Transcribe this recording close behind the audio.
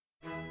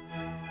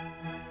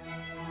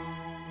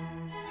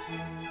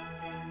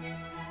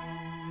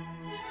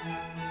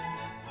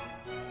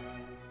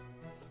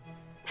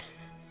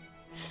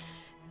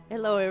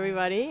Hello,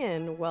 everybody,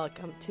 and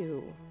welcome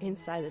to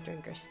Inside the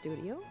Drinker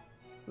Studio.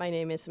 My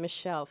name is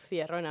Michelle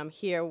Fierro, and I'm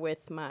here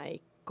with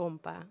my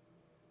compa,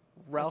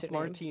 Ralph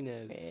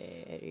Martinez.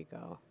 There you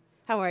go.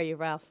 How are you,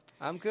 Ralph?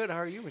 I'm good. How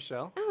are you,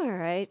 Michelle? I'm all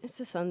right. It's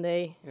a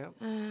Sunday. Yep.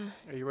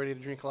 Are you ready to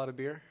drink a lot of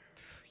beer?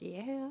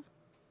 Yeah.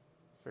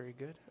 Very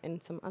good.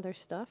 And some other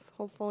stuff,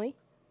 hopefully,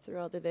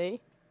 throughout the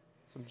day.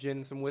 Some gin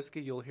and some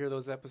whiskey. You'll hear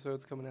those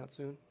episodes coming out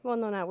soon. Well,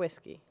 no, not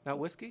whiskey. Not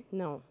whiskey?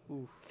 No.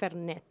 Ooh.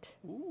 Fernet.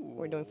 Ooh.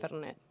 We're doing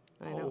Fernet.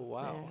 I know. Oh,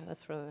 wow. Yeah,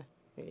 that's for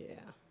the... Yeah.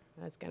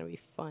 That's going to be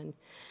fun.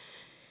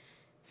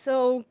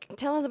 So,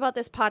 tell us about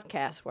this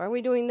podcast. Why are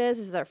we doing this?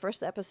 This is our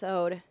first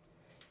episode.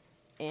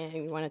 And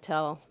we want to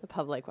tell the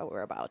public what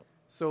we're about.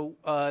 So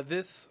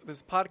this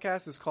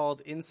podcast is called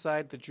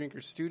Inside the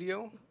Drinker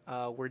Studio.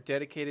 We're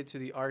dedicated to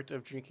the art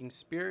of drinking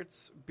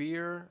spirits,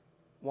 beer,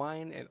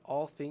 wine, and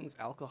all things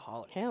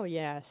alcoholic. Hell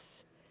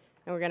yes.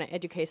 And we're going to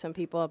educate some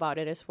people about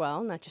it as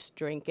well, not just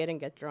drink it and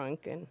get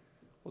drunk. And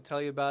We'll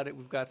tell you about it.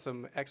 We've got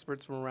some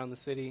experts from around the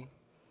city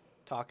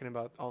talking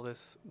about all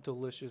these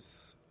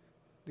delicious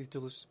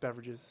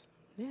beverages.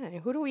 yeah,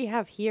 and who do we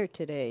have here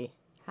today?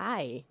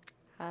 Hi.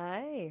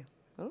 Hi.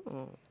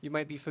 Oh. You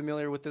might be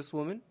familiar with this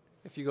woman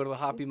if you go to the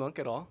Hoppy Monk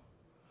at all.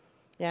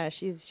 Yeah,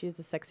 she's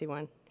the sexy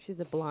one. She's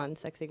a blonde,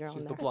 sexy girl.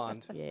 She's in the there.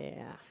 blonde.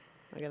 Yeah.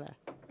 Look at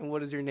that. And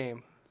what is your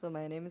name? So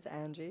my name is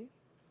Angie,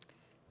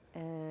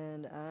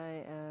 and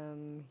I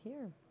am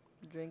here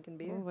drinking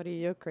beer. Oh, what are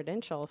your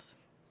credentials?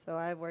 So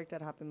I've worked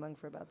at Hoppy Monk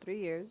for about 3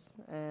 years,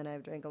 and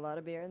I've drank a lot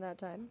of beer in that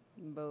time,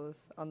 both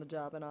on the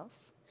job and off.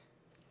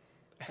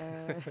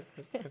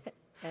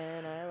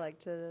 And I like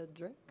to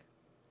drink.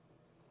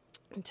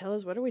 And tell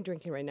us, what are we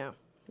drinking right now?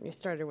 We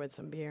started with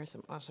some beer,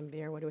 some awesome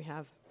beer. What do we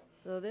have?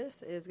 So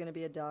this is going to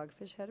be a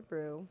Dogfish Head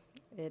Brew.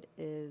 It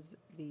is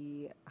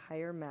the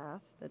Higher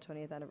Math, the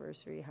 20th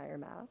anniversary Higher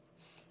Math.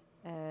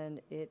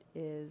 And it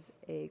is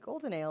a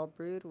golden ale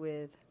brewed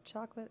with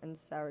chocolate and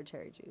sour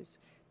cherry juice.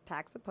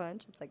 Packs a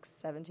punch. It's like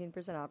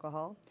 17%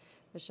 alcohol.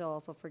 Michelle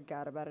also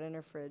forgot about it in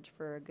her fridge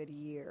for a good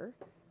year.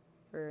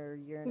 For a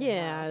year and a half.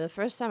 Yeah, the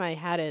first time I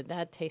had it,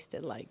 that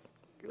tasted like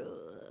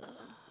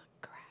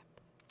crap.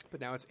 But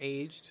now it's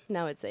aged.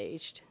 Now it's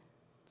aged.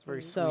 It's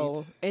very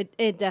So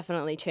it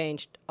definitely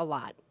changed a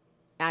lot.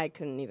 I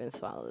couldn't even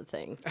swallow the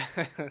thing.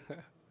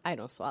 I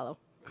don't swallow.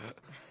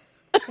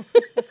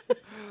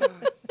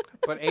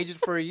 But age it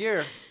for a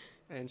year,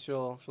 and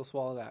she'll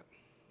swallow that.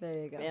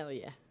 There you go. Hell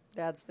yeah.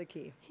 That's the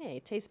key. Hey,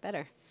 it tastes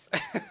better.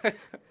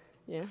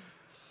 Yeah.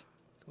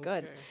 It's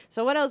good. Okay.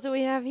 So what else do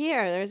we have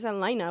here? There's a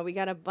lineup. We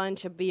got a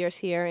bunch of beers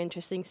here.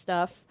 Interesting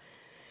stuff.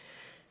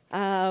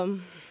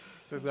 So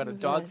we've got a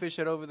Dogfish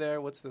Head over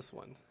there. What's this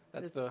one?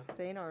 That's This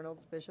St.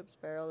 Arnold's Bishop's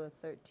Barrel, the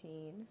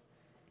 13.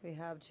 We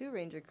have 2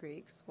 Ranger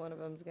Creeks. One of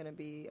them is going to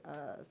be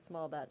a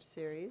small batch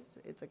series.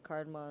 It's a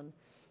Cardamom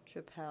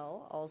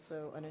Tripel,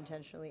 also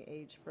unintentionally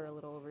aged for a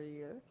little over a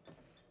year.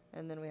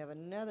 And then we have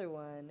another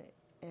one,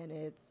 and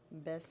it's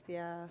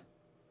Bestia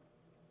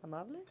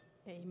Amable?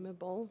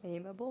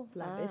 Amiable.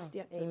 La Ah,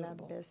 Bestia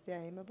Amiable. La Bestia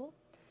Amiable.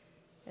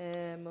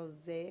 And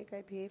Mosaic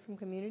IPA from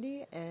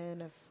Community,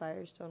 and a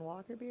Firestone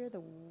Walker beer,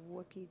 the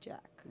Wookie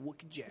Jack.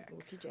 Wookie Jack.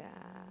 Wookie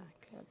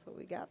Jack. That's what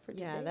we got for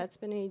today. Yeah, that's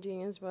been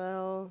aging as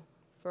well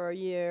for a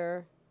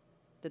year.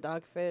 The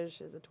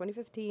Dogfish is a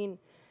 2015.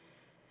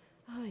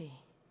 Oy.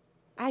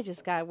 I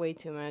just got way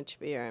too much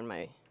beer in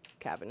my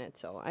cabinet,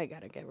 so I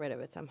got to get rid of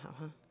it somehow,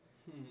 huh?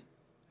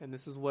 And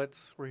this is what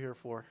we're here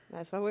for.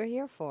 That's what we're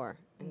here for.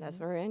 And that's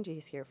what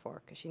Angie's here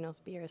for, because she knows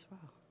beer as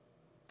well.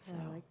 So,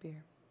 I like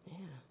beer. yeah.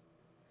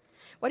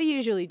 What do you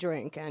usually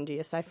drink, Angie,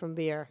 aside from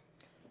beer?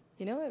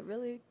 You know,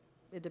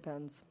 it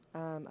depends.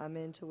 I'm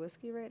into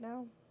whiskey right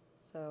now,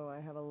 so I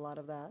have a lot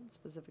of that,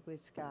 specifically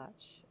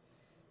Scotch.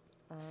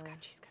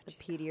 Scotchy. The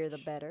peatier, the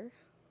better.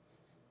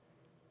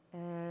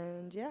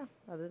 And yeah,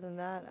 other than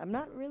that, I'm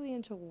not really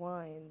into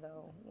wine,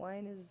 though.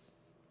 Wine is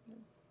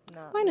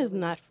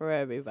not for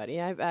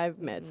everybody. I've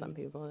met some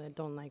people that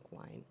don't like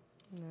wine.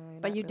 No, I'm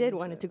But not you really did into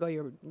want it.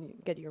 to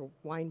get your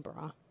wine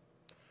bra.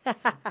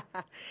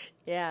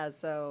 Yeah,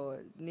 so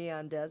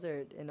Neon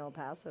Desert in El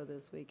Paso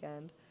this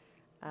weekend.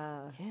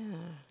 Yeah.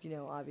 You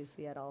know,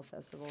 obviously at all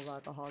festivals,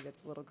 alcohol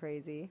gets a little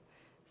crazy.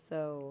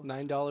 So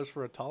 $9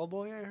 for a tall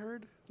boy, I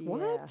heard.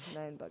 What?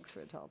 Yeah, $9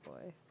 for a tall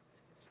boy.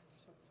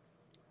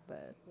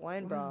 But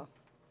wine bra.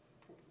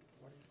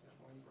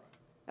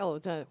 Oh,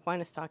 the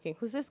Juan is talking.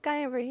 Who's this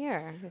guy over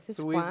here? Is this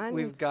So Juan?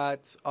 we've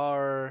got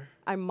our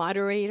Our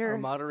moderator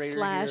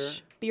slash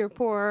here, beer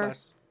pourer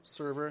slash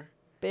server.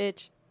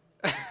 bitch.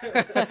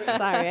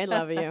 Sorry, I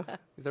love you.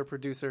 He's our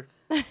producer.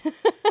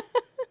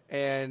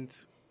 And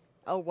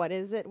Oh, what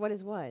is it? What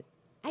is what?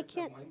 I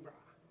can't.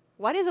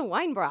 What is a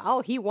wine bra?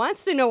 Oh, he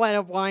wants to know what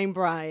a wine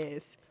bra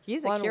is.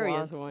 He's a Juan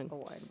curious wants one. a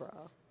wine bra.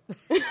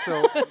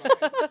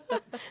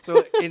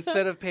 so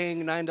instead of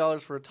paying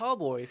 $9 for a tall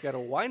boy, if you had a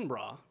wine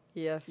bra,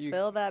 You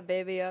fill that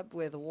baby up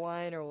with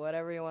wine or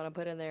whatever you want to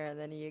put in there, and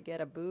then you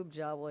get a boob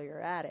job while you're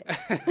at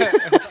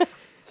it.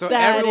 So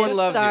that everyone it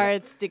loves you.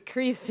 starts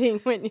decreasing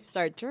when you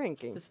start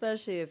drinking.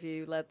 Especially if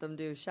you let them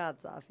do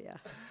shots off you.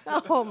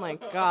 Oh my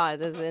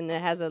God! And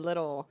it has a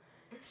little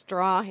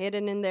straw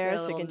hidden in there, Yeah, a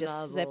so you can little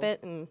just sip nozzle.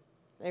 it, and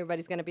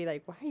everybody's gonna be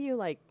like, "Why are you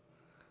like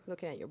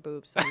looking at your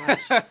boobs so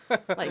much?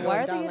 Like,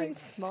 Why are down they getting like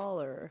this?"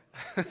 smaller?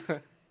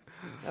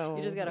 Oh,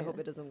 You just gotta yeah. hope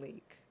it doesn't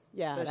leak.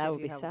 Yeah, especially that if would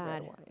you be have red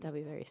sad. wine. That'd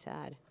be very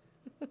sad.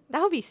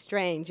 That would be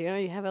strange. You know,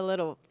 you have a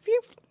little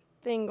phew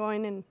thing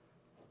going, and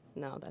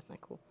no, that's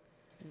not cool.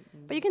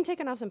 But you can take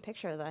an awesome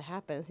picture that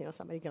happens. You know,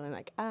 somebody going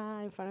like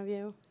in front of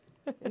you.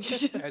 And you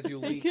just- As you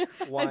leak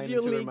wine as you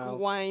into their leak mouth.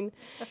 wine.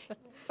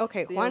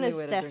 Okay, the Juan only is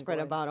way to drink desperate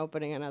wine. about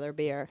opening another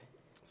beer.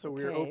 So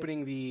we're Okay.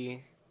 opening the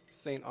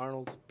St.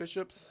 Arnold's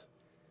Bishops.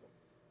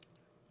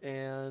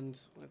 And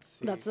let's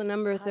see. That's the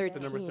number The 13. the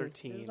number This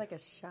 13. is like a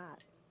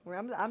shot. Where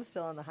I'm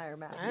still on the higher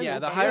math. Yeah,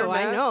 the Me higher too,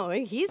 I math- know.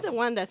 He's the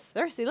one that's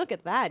thirsty. Look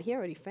at that. He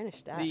already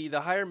finished that. The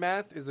higher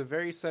math is a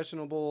very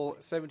sessionable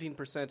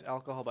 17%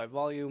 alcohol by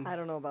volume. I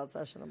don't know about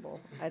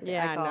sessionable.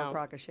 Yeah, I call no. a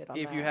crock of shit on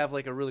If that. you have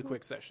like a really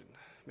quick session,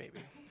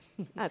 maybe.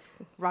 That's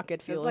rocket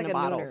it's fuel like in a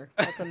a bottle. nooner.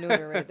 That's a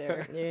nooner right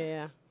there.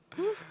 Yeah.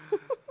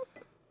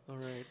 All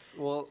right.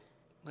 Well,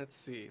 let's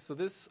see. So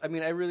this, I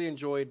mean, I really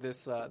enjoyed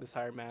this this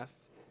higher math.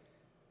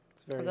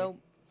 It's very. So,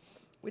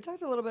 we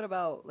talked a little bit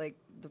about like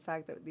the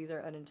fact that these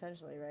are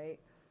unintentionally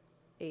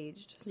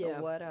aged. So Yeah.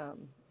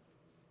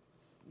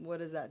 what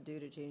does that do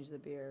to change the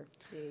beer,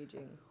 the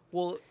aging?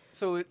 Well,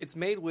 so it's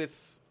made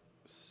with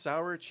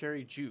sour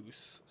cherry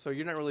juice, so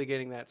you're not really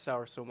getting that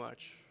sour so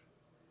much.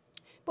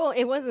 Well,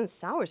 it wasn't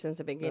sour since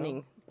the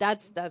beginning.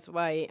 That's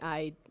why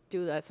I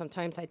do that.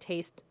 Sometimes I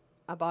taste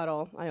a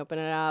bottle, I open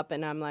it up,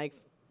 and I'm like,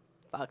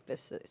 "Fuck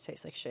this! It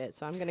tastes like shit."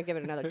 So I'm gonna give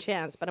it another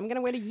chance, but I'm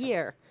gonna wait a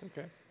year.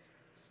 Okay.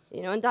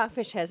 You know, and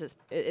Dogfish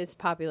is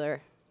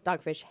popular.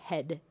 Dogfish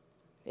Head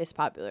is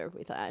popular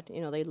with that.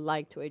 You know, they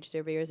like to age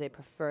their beers. They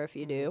prefer if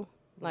you do.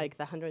 Like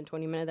the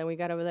 120 minute that we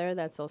got over there,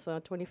 that's also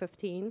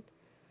 2015.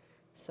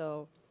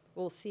 So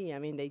we'll see. I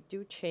mean, they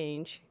do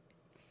change.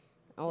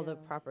 All the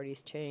Yeah.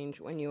 properties change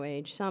when you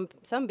age. Some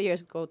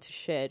beers go to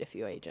shit if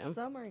you age them.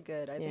 Some are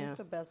good. I Yeah. think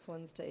the best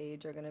ones to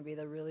age are going to be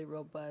the really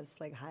robust,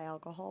 like high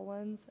alcohol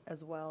ones,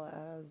 as well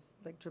as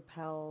like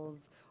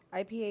Drapels,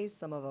 IPAs.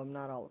 Some of them,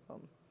 not all of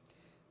them,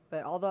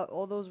 but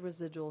all those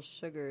residual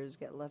sugars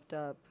get left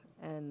up,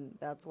 and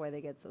that's why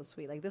they get so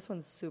sweet. Like this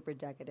one's super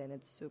decadent.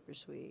 It's super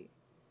sweet.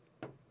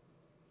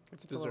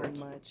 It's A dessert.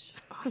 little much.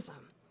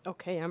 Awesome.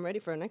 Okay, I'm ready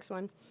for the next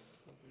one.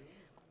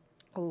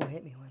 Oh,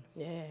 hit me one.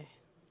 Yeah.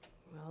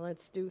 Well,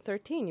 let's do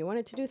 13. You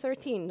wanted to do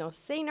 13. No,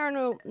 St.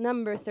 Arnold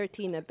number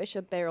 13, the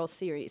Bishop Barrel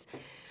series.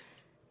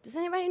 Does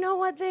anybody know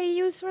what they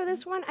use for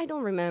this one? I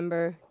don't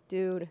remember,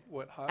 dude.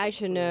 What hops? I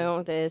should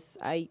know this.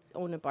 I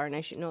own a bar and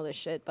I should know this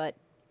shit, but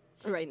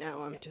right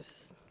now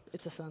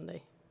it's a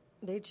Sunday.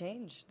 They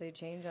change. They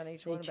change on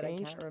each They one, but I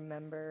changed? can't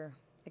remember.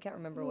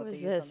 What what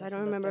was they used this? on I don't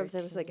one, the remember if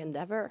there was like 13.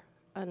 Endeavor.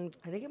 I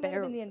think it might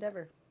have been the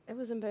Endeavor. It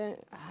was in.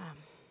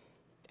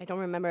 I don't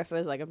remember if it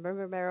was like a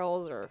River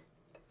Barrels or.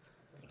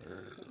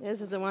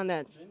 This is the one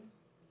that.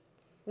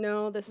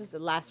 No, this is the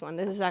last one.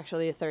 This is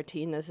actually a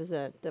 13. This is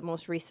the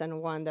most recent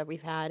one that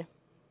we've had.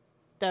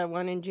 The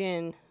one in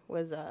gin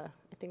was I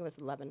think it was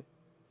 11.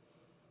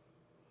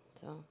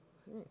 So,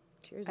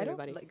 cheers, I don't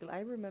everybody. like.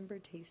 I remember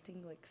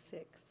tasting like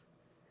 6,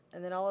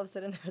 and then all of a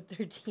sudden they're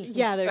 13.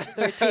 Yeah, there's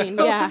 13.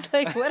 So yeah. it's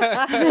like what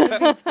happened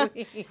in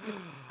between?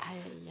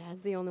 Yeah,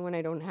 it's the only one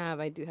I don't have.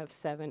 I do have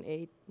 7,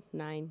 8,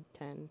 9,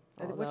 10.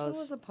 I All think- Which one those.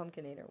 was the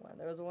Pumpkinator one?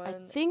 There was one. I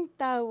think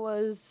that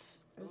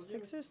was. it was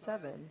 6 or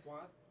 7.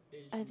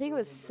 I think it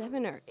was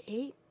 7 or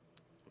 8.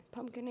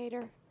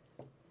 Pumpkinator.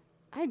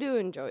 I do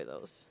enjoy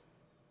those.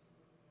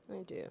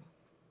 I do.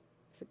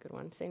 It's a good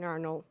one. St.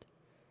 Arnold,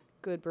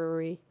 good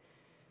brewery.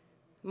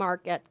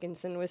 Mark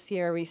Atkinson was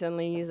here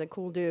recently. He's a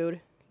cool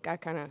dude. Got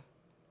kind of,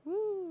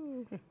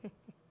 woo.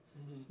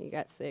 He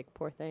got sick,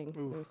 poor thing.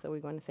 Oof. So we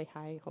want to say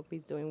hi. Hope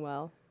he's doing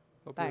well.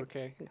 Hope Back you're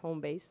okay. in home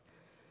base.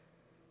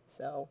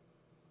 So,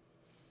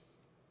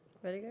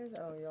 Ready, guys?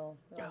 Oh, y'all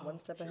Oh, one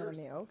step ahead of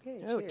me.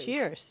 Okay. oh,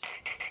 cheers.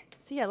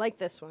 See, I like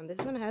this one. This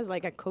one has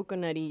like a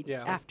coconutty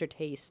Yeah.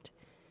 aftertaste.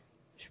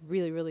 It's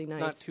really, really nice.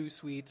 It's not too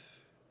sweet.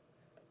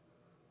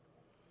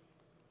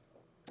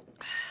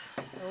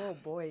 Oh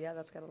boy, yeah,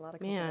 that's got a lot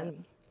of Man.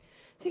 coconut.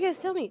 So you guys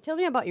tell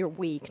me about your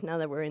week now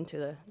that we're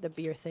into the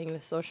beer thing, the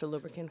social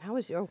lubricant. How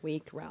was your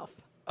week,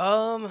 Ralph?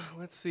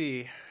 Let's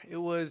see.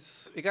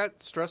 It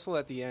got stressful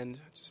at the end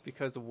just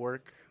because of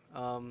work.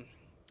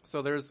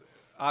 So there's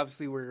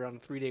obviously we're on a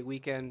 3-day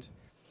weekend,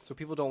 so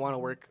people don't want to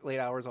work late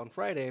hours on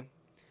Friday.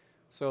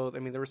 So I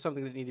mean, there was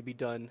something that needed to be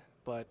done,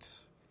 but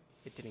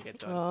it didn't get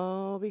done.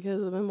 Oh,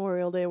 because of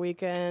Memorial Day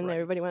weekend, Right.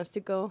 everybody wants to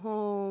go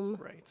home.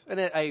 Right, and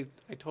I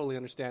totally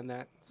understand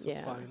that. So it's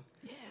Yeah. fine.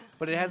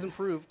 But it has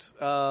improved.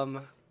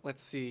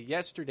 Let's see.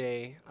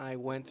 Yesterday, I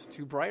went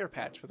to Briar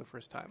Patch for the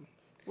first time.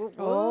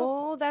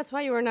 Oh, that's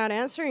why you were not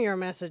answering your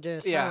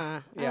messages.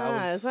 Yeah. Huh? Yeah,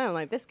 I was- It sounded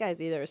like this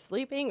guy's either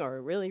sleeping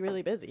or really,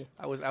 really busy.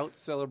 I was out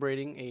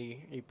celebrating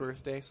a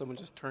birthday. Someone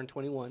just turned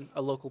 21,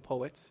 a local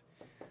poet.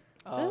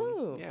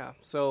 Ooh. Yeah,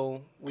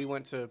 so we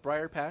went to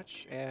Briar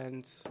Patch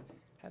and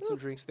had some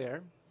drinks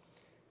there.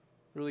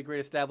 Really great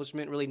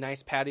establishment, really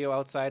nice patio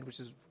outside, which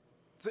is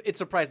it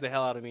surprised the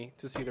hell out of me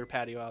to see their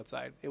patio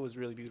outside. It was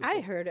really beautiful. I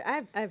heard it.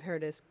 I've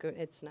heard it's good.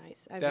 It's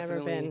nice. I've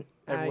Definitely, never been.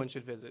 everyone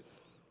should visit.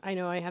 I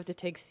know I have to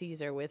take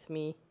Caesar with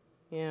me.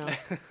 Yeah.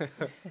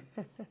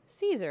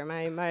 Caesar,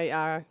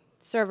 my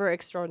server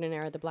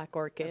extraordinaire at the Black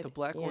Orchid. At the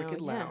Black You know,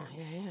 Orchid Lounge.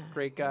 Yeah.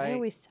 Great I guy.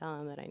 always tell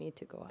him that I need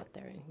to go out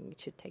there and he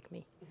should take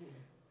me.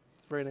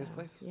 It's a very nice So,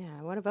 place.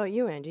 Yeah. What about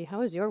you, Angie? How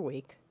was your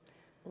week?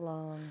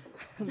 Long.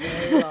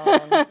 Very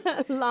long.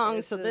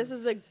 Long. So this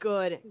is a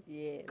good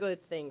Yes.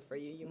 thing for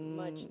you. You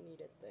much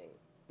needed thing.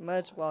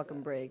 Much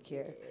welcome break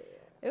here.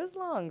 It was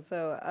long.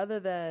 So other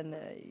than,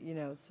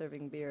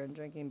 serving beer and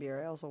drinking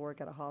beer, I also work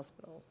at a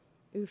hospital.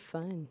 Ooh,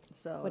 fun.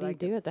 So What do you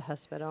do at the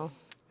hospital?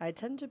 I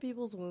tend to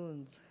people's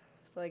wounds.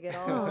 So I get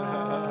all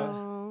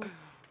Oh.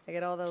 I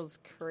get all those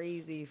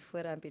crazy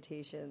foot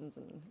amputations,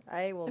 and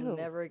I will Oh.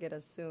 never get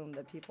assumed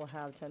that people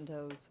have 10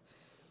 toes.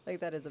 Like,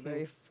 that is a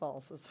very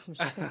false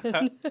assumption.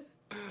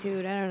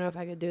 Dude, I don't know if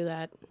I could do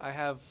that. I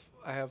have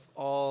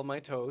all my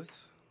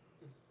toes.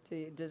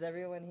 Does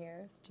everyone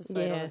here? Just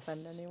so I don't Yes.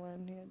 offend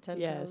anyone. Yeah, 10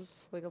 Yes.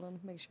 toes, wiggle them,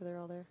 make sure they're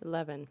all there.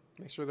 11.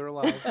 Make sure they're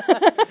alive.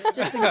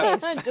 Just in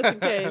case. Just in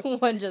case.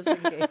 One just in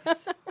case.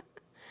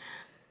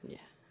 Yeah.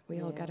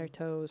 We all got Yeah. our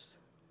toes.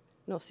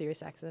 No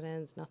serious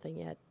accidents, nothing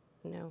yet.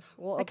 No.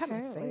 Well, I cut my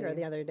finger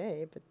the other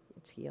day, but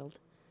it's healed.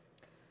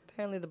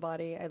 Apparently the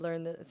body, I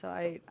learned that, so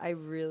I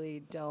really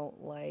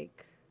don't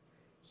like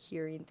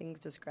hearing things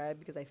described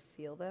because I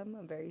feel them.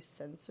 I'm very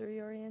sensory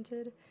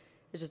oriented.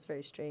 It's just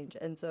very strange.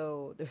 And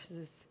so there's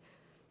this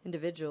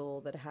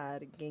individual that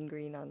had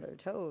gangrene on their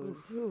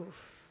toes,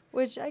 Oof.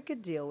 which I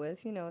could deal with.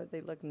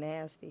 They look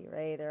nasty,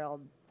 right? They're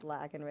all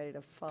black and ready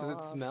to fall Does it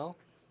off. smell?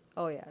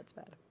 Oh, yeah, it's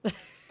bad.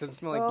 Does it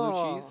smell like Oh.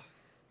 blue cheese?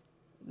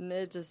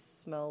 It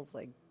just smells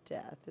like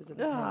death, isn't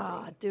it?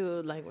 Ah,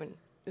 dude, like when,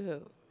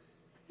 ew.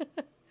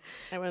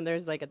 And when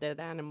there's like a dead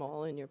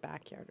animal in your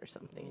backyard or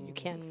something and you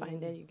can't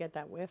find it, you get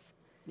that whiff.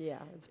 Yeah,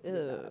 it's pretty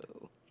bad.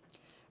 Ew.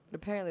 But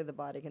apparently the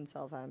body can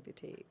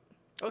self-amputate.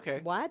 Okay.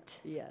 What?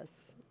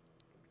 Yes.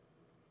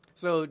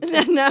 So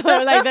No,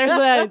 like there's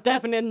a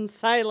definite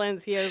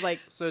silence here. Like,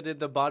 so did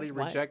the body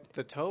What? reject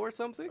the toe or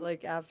something?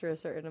 Like, after a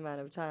certain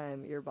amount of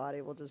time, your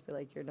body will just be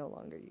like, you're no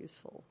longer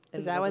useful. Is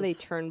And that it'll why they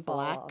just turn fall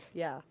black? off.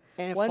 Yeah.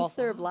 and it Once falls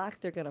they're off.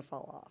 black, they're going to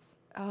fall off.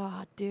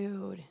 Oh,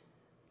 dude.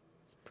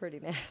 It's pretty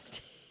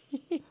nasty.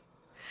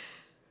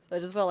 So I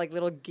just felt like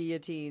little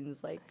guillotines,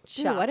 like,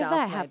 Dude, chopped what if off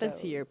that my happens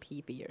to toes. your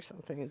pee-pee or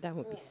something? That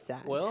would be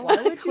sad. Well,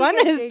 Why would you One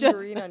get is just-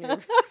 gangrene on your...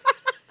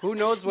 who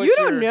knows what you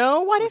don't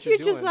know. What what if you're you're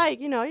just doing. like,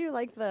 you're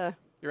like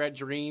You're at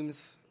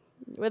Dreams.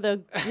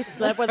 you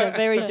slept with a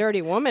very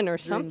dirty woman or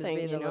Dreams something,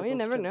 being the you local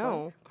never strip club.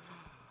 know.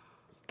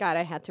 God,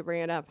 I had to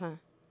bring it up, huh?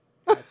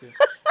 Had to.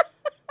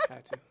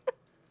 Had to.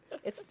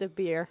 It's the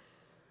beer.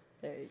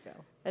 There you go.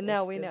 And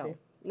now It's we the know. beer.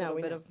 A Now little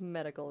we bit know. of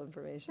medical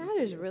information. That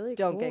for is you. really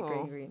Don't get cool.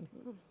 gangrene.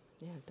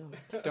 Yeah,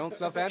 don't. Don't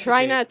self-advocate.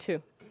 Try not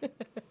to.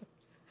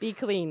 Be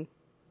clean.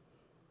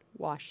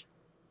 Wash.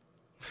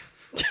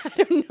 I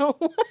don't know.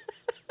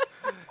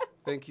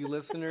 Thank you,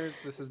 listeners.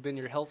 This has been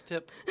your health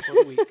tip for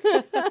the week.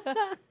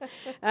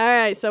 All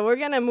right, so we're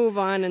gonna move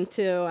on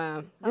into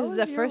How this is was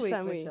the your first week,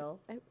 time Michelle?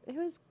 it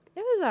was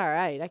all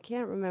right. I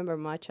can't remember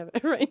much of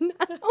it right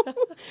now.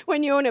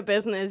 When you own a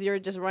business, you're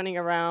just running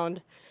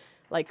around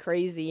like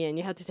crazy, and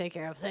you have to take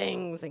care of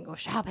things and go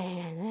shopping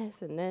and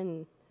this, and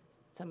then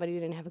somebody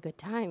didn't have a good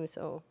time,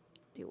 so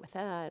deal with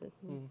that.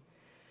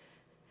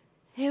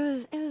 It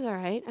was all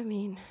right. I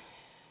mean,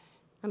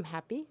 I'm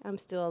happy. I'm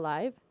still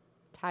alive.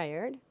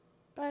 Tired,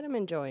 but I'm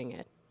enjoying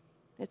it.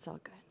 It's all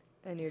good.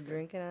 And you're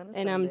drinking on a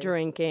And I'm Sunday.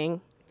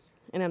 drinking,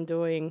 and I'm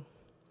doing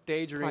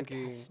Day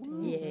drinking.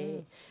 podcast.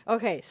 Yay.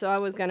 Okay, so I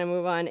was going to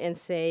move on and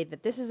say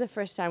that this is the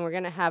first time we're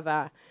going to have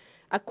a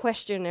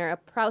questionnaire, a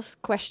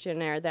Proust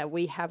questionnaire that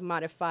we have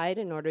modified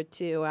in order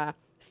to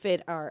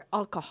fit our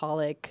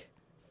alcoholic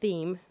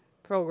theme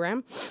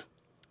program.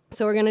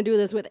 So we're going to do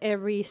this with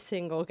every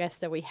single guest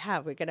that we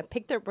have. We're going to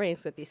pick their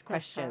brains with these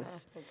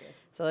questions. Okay.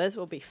 So this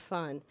will be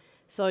fun.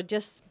 So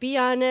just be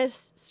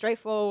honest,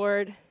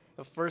 straightforward,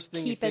 The first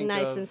thing keep you it think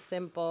nice of. and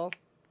simple,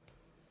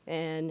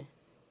 and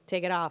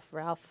take it off,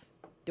 Ralph.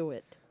 Do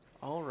it.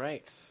 All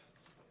right.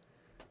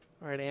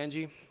 All right,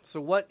 Angie. So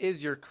what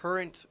is your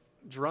current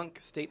drunk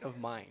state of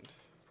mind?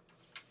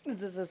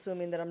 Is this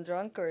assuming that I'm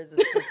drunk, or is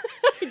this just...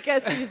 I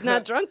guess he's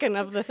not drunk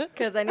enough.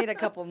 Because I need a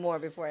couple more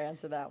before I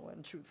answer that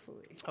one,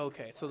 truthfully.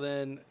 Okay, so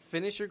then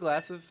finish your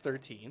glass of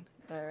 13.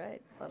 All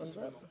right, bottoms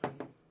up.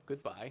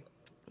 Goodbye.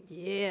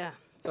 Yeah.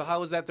 So how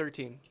was that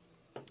 13?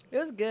 It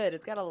was good.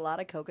 It's got a lot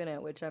of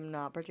coconut, which I'm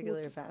not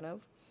particularly a fan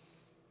of.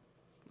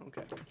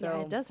 Okay. So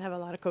Yeah, it does have a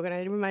lot of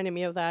coconut. It reminded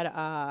me of that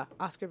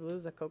Oscar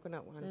Blues, the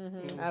coconut one.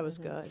 That was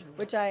good.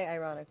 Which I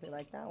ironically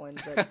like that one,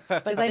 but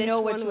But because I this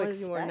know what one to was,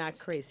 expect. you were not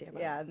crazy about.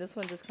 Yeah, and this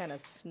one just kind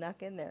of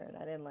snuck in there, and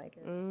I didn't like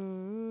it.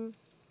 Mm,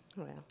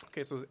 well,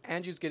 Okay, so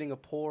Angie's getting a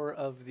pour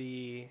of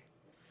the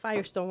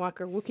Firestone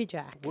Walker Wookie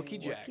Jack. Wookie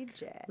Jack. Wookie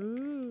Jack.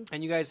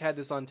 And you guys had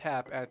this on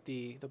tap at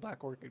the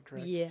Black Orchid,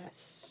 correct?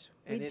 Yes.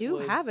 And We it do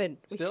was have it.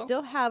 still? We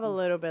still have a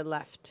little bit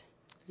left.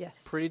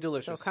 Yes. Pretty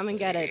delicious. So come and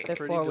get it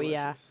Pretty before we...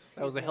 delicious.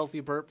 That was a healthy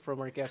burp from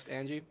our guest,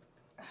 Angie.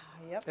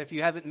 Yep. If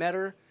you haven't met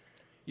her,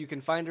 you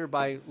can find her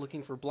by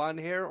looking for blonde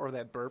hair or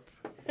that burp.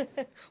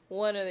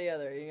 One or the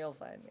other, and you'll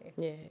find me.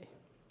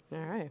 Yeah.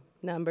 All right.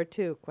 Number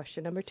 2.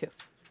 Question number 2. All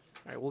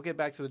right, we'll get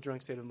back to the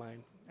drunk state of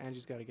mind.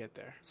 Angie's got to get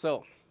there.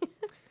 So,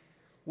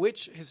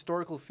 which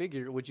historical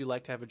figure would you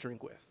like to have a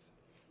drink with?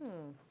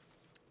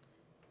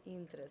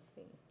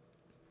 Interesting.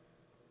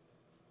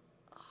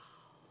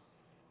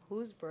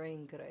 Whose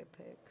brain could I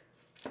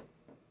pick?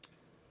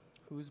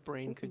 Whose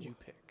brain could you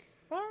pick?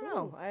 I don't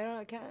know. I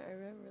haven't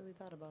really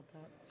thought about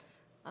that.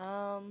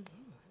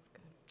 That's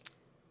good.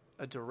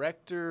 A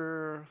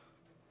director,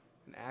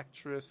 an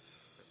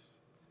actress,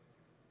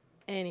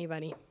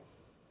 Anybody.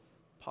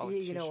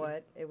 politician. You know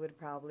what? It would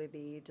probably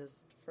be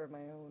just for my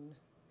own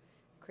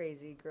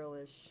crazy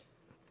girlish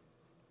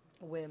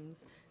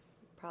whims.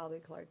 Probably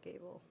Clark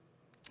Gable.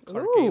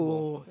 Clark Ooh.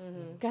 Gable.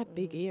 Got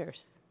big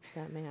ears.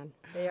 That man.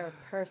 They are a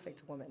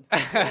perfect woman.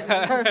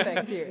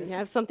 Perfect ears. You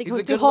have something He's a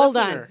to good hold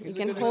listener. on. He's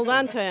You a can good hold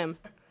on listener. to him.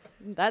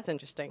 That's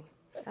interesting.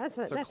 That's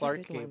So a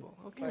Clark good one. Gable.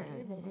 Okay.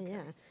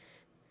 Yeah.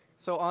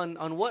 So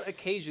on what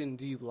occasion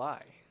do you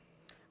lie?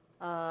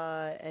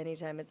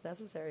 Anytime it's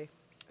necessary.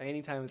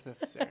 Anytime it's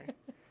necessary.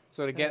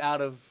 So to get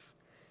out of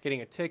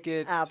getting a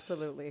ticket.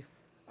 Absolutely.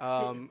 To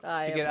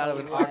I get am out of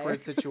a an liar.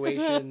 awkward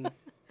situation.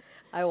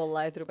 I will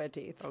lie through my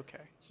teeth. Okay.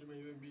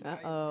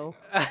 Uh-oh.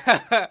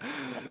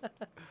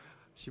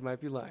 She might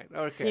be lying.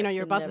 Okay. You know,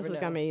 your You boss never is know.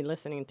 going to be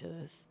listening to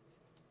this.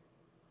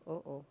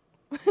 Uh-oh.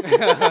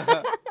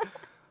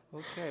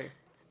 Okay.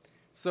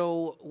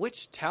 So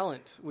which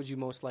talent would you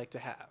most like to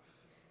have?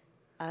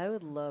 I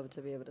would love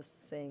to be able to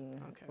sing,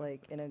 Okay.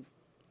 like in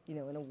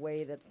a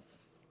way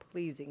that's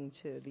pleasing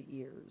to the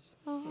ears.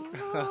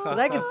 Because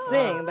I can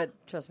sing, but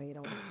trust me, you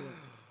don't want to see it,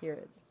 hear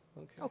it.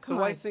 Okay. Oh, so come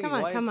why on, singing? come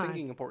on, Why come is on.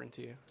 singing important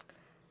to you?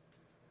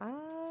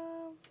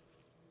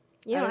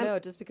 You I know, don't I'm- know,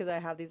 just because I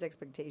have these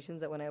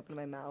expectations that when I open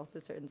my mouth,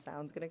 a certain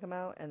sound's going to come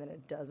out, and then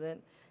it doesn't,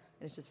 and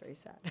it's just very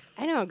sad.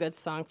 I know a good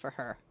song for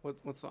her.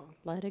 What song?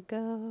 Let it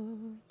go.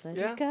 Let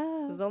Yeah? it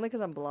go. It's only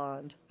because I'm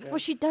blonde. Yeah. Well,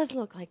 she does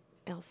look like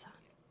Elsa.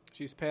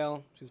 She's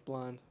pale. She's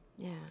blonde.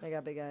 Yeah. I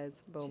got big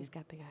eyes. Boom. She's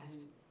got big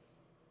eyes.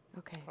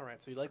 Okay. All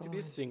right. So you'd like Go to be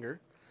a on. singer.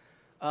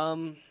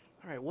 All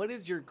right. What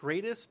is your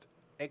greatest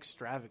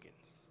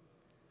extravagance?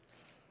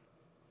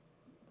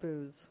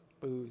 Booze.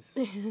 Booze.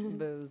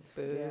 Booze.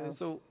 Booze. Yeah.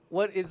 So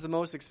what is the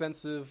most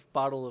expensive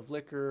bottle of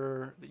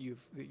liquor that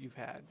you've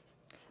had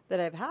That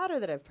I've had or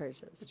that I've that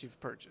purchased? you've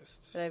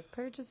purchased? That I've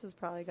purchased has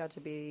probably got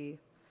to be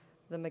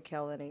the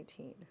McKellen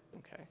 18.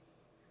 Okay.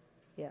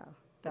 Yeah.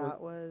 That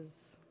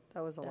was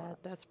a lot.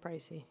 That's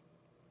pricey.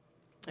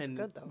 That's And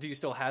good, though. do you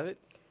still have it?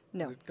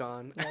 No. Is it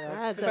gone?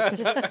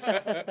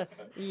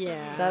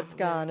 Yeah. That's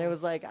gone. It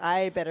was like,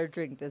 I better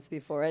drink this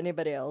before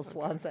anybody else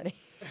wants any.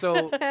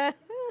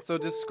 So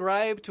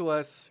describe to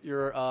us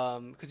your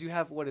because you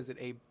have, what is it,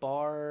 a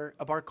bar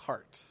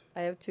cart,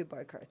 I have 2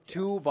 bar carts.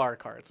 two yes. bar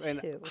carts,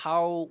 and 2.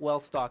 how well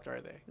stocked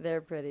are they?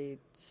 They're pretty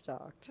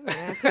stocked. I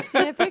have to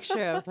see a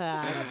picture of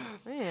that.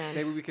 Man.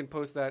 Maybe we can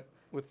post that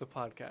with the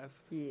podcast.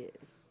 Yes.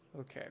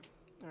 Okay.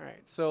 All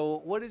right.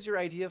 So what is your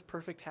idea of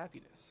perfect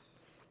happiness?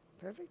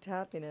 Perfect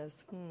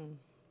happiness.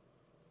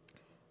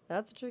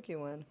 That's a tricky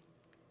one.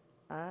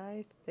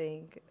 I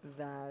think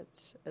that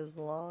as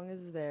long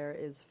as there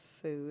is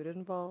food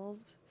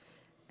involved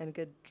and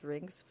good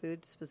drinks,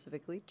 food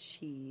specifically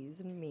cheese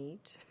and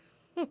meat,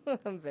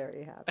 I'm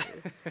very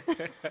happy.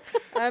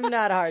 I'm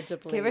not hard to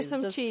please. Give her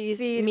some Just cheese,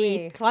 feed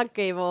meat, me. Clark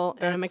Gable,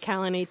 and a That's-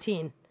 McAllen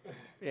 18.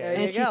 There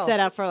And you she's go. set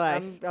up for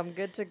life. I'm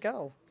good to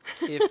go.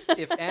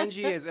 If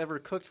Angie has ever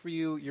cooked for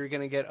you, you're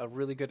gonna get a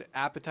really good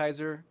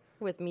appetizer,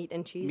 With meat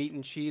and cheese. meat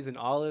and cheese and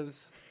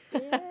olives,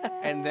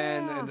 and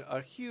then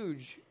a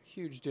huge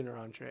dinner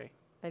entree,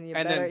 And you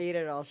And better then- eat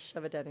it or I'll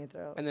shove it down your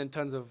throat. and then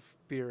tons of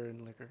beer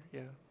and liquor.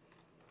 Yeah.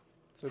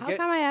 So How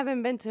come I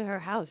haven't been to her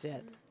house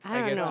yet? I I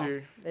don't guess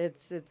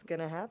know. It's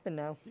gonna happen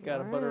now. you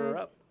gotta butter her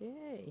Alright. up.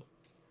 Yay.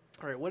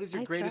 All right. What is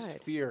your I greatest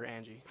tried. fear,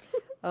 Angie?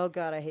 Oh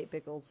God, I hate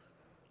pickles.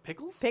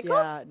 Pickles? Pickles?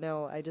 Yeah,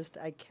 no, I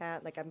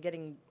can't. Like, I'm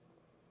getting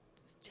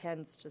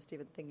tense just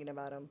even thinking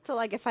about them. So,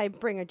 like, if I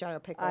bring a jar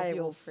of pickles, I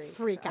you'll will freak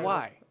freak out.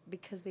 Why?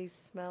 Because they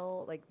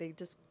smell like they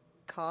just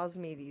cause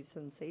me these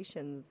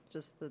sensations.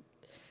 Just the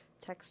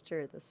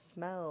texture, the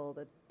smell.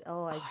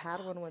 I've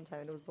had one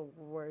time. And it was the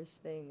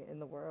worst thing in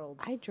the world.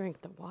 I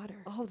drink the water.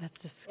 Oh, that's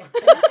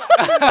disgusting.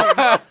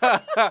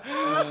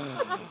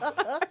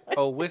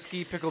 Oh,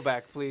 whiskey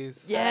pickleback,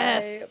 please.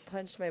 Yes. I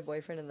punched my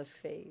boyfriend in the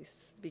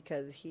face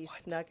because he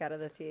snuck out of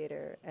the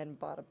theater and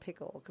bought a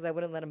pickle because I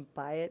wouldn't let him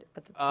buy it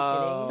at the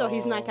beginning. So he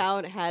snuck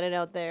out, had it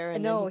out there,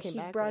 and no, then he came he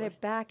back. brought or it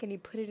back and he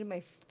put it in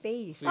my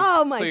face.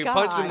 Oh my So you God.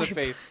 punched him in the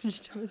face.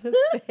 Punched him in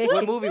the face.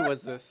 What movie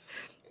was this?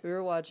 We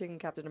were watching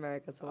Captain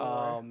America Civil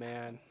Oh War.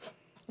 man,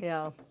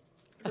 Yeah.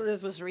 So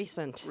this was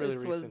recent. really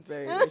this recent. was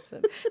very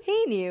recent.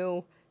 He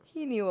knew.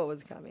 He knew what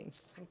was coming.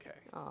 Okay.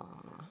 Aw,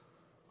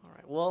 All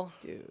right. Well,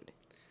 dude.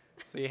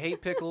 so you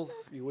hate pickles.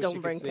 You wish Don't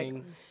you bring could sing.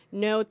 pickles.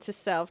 Note to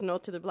self,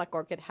 note to the Black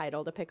Orchid, hide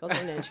all the pickles,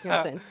 and then she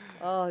comes in.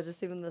 Oh,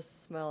 just even the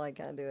smell, I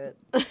can't do it.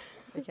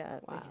 I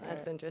can't. I Wow, can't.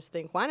 that's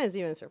interesting. Juan is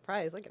even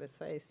surprised. Look at his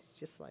face. He's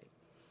just like,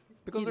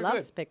 Pickles he are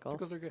loves good. pickles.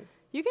 Pickles are good.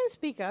 You can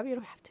speak up. You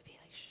don't have to be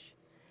like, shh.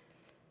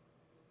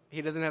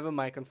 He doesn't have a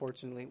mic,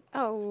 unfortunately.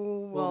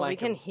 Oh, well, we mic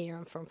can him. hear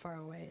him from far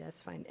away.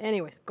 That's fine.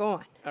 Anyways, go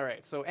on. All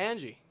right. So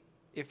Angie,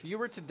 if you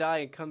were to die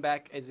and come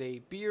back as a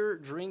beer,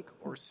 drink,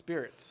 or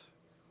spirit,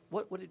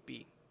 what would it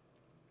be?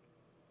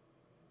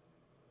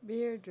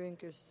 Beer,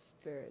 drink, or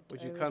spirit.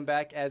 Would you come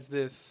back as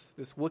this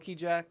Wookiee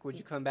Jack? Would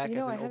you come back You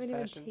know, as I an haven't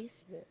even old-fashioned?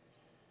 tasted it.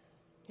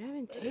 You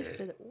haven't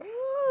tasted it.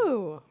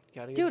 Ooh.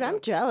 Gotta get Dude, I'm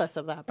drunk. jealous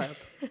of that burp.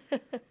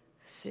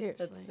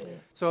 Seriously. Let's see.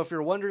 So if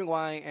you're wondering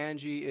why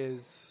Angie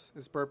is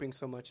burping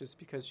so much, it's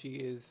because she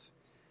is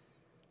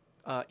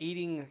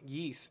eating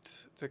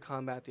yeast to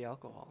combat the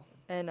alcohol,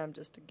 And I'm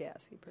just a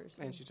gassy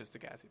person. and she's just a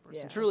gassy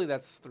person. Yeah. Truly,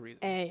 that's the reason.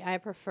 Hey, I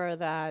prefer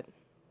that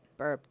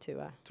burp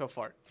to To a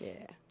fart,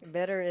 yeah.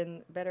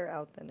 Better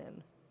out than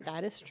in.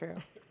 That is true.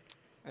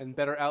 and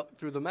better out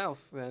through the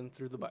mouth than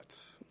through the butt.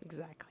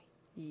 Exactly.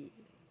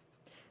 Yes.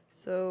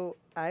 So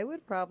I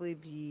would probably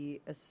be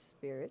a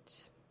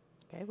spirit.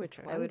 Okay, which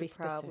one? I would Be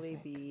probably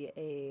specific. be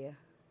a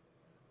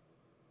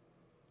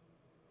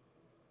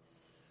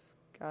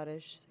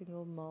Scottish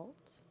single malt.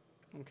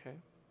 Okay.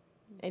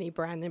 Any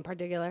brand in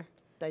particular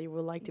that you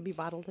would like to be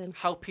bottled in?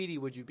 How peaty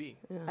would you be?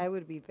 Yeah. I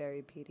would be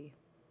very peaty.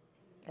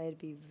 I'd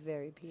be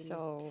very peaty.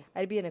 So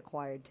I'd be an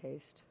acquired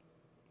taste.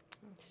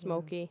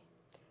 smoky.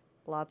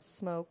 Lots of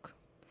smoke,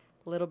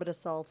 a little bit of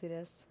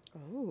saltiness.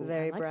 Oh,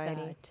 Very I like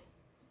briny. that.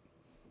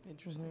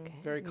 Interesting. Okay.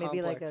 Very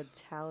Maybe complex. like a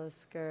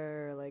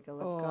Talisker, like a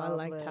Oh, I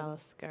like Goblin.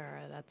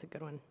 Talisker. That's a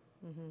good one.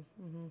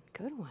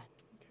 Good one.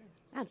 Okay.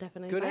 I'll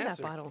definitely Good buy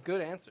answer. that bottle.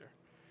 Good answer.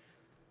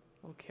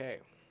 Okay.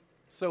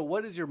 So,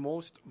 what is your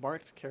most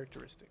marked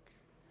characteristic?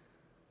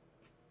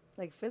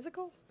 Like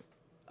physical?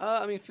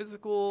 I mean,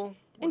 physical.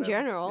 In whatever.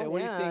 general, what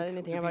do you yeah, think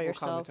anything do about people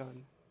comment yourself.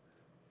 on?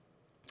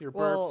 Your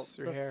Well, burps,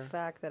 your the hair,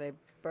 fact that I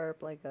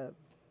burp like a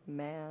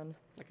man,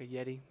 like a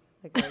yeti.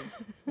 like a,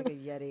 like a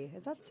yeti.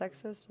 Is that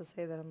sexist to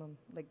say that I'm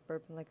like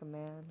burping like a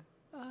man?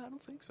 I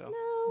don't think so.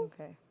 No,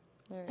 Okay.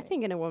 All right. I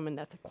think in a woman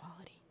that's a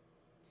quality.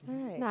 All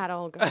right. Not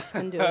all girls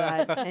can do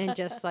that and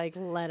just like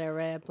let it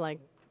rip. Like,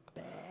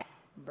 bleh.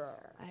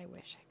 Brr. I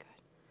wish I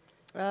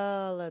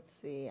could. Let's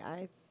see.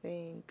 I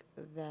think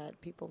that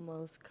people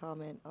most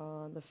comment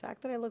on the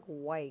fact that I look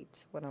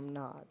white when I'm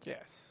not.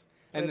 Yes.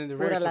 So And I then they're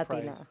put very a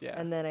surprised. Latina. Yeah.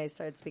 And then I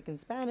started speaking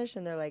Spanish,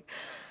 and they're like,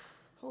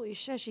 Holy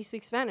shit, she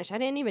speaks Spanish. I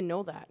didn't even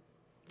know that.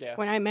 Yeah.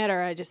 When I met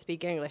her, I just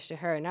speak English to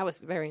her, and I was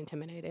very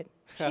intimidated.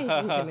 She's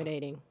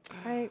intimidating.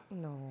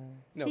 no.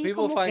 No, See,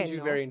 people como find que you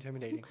no? very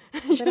intimidating.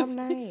 But I'm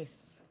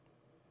nice.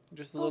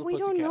 Just a Well, little we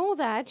don't pussycat. know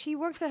that. She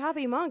works at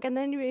Happy Monk, and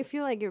then you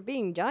feel like you're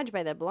being judged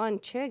by the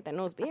blonde chick that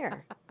knows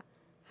beer.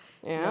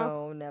 Yeah?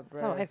 No, never.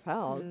 That's how I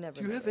felt. Never.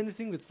 Do you have never.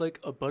 anything that's like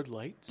a Bud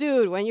Light?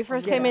 Dude, when you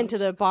first came Yeah. into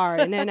the bar,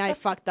 and then I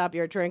fucked up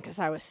your drink because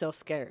I was so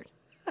scared.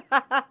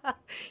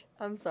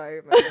 I'm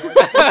sorry. My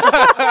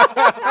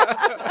bad.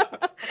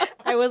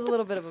 I was a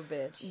little bit of a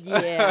bitch.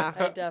 Yeah.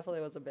 I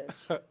definitely was a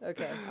bitch.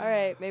 Okay. All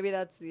right. Maybe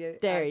that's the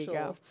There you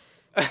actual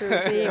go.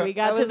 truth. See, we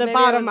got I to was- the maybe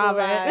I bottom was of it.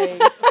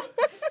 lying.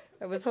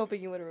 I was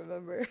hoping you would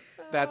remember.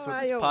 That's what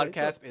I this always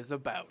podcast is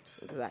about.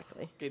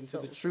 Exactly. Getting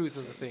So- to the truth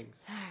of the things.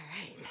 All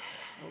right.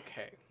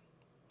 Okay.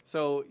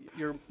 So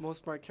your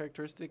most marked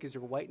characteristic is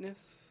your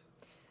whiteness?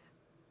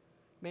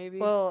 Maybe?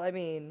 Well, I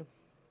mean,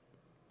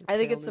 I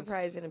think it's paleness.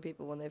 surprising to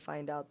people when they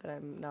find out that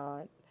I'm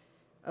not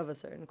of a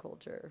certain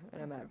culture,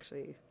 and I'm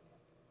actually,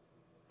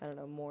 I don't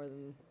know, more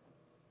than.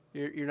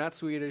 You're not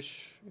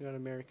Swedish. You're not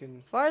American.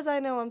 As far as I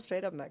know, I'm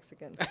straight up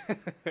Mexican.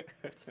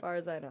 As far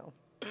as I know.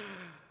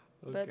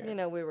 But, Okay. you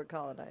know, we were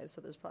colonized,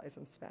 so there's probably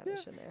some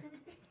Spanish in there.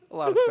 A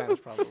lot of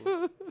Spanish, probably.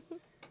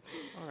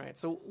 All right.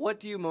 So what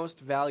do you most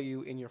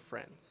value in your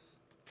friends?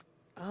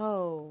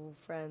 Oh,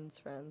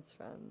 friends.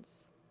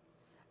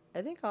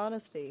 I think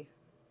honesty.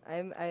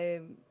 I'm a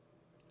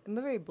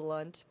very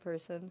blunt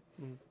person,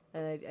 Mm.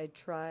 and I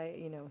try,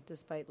 you know,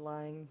 despite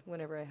lying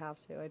whenever I have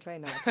to, I try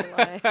not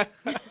to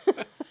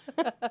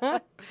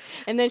lie.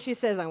 And then she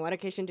says, on what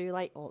occasion do you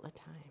lie? All the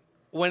time.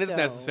 When it's So-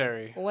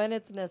 necessary, When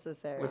it's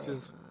necessary. which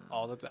is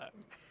all the time.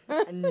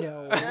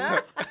 no.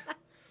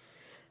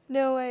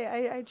 No,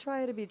 I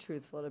try to be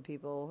truthful to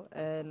people,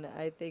 and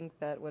I think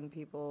that when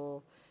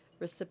people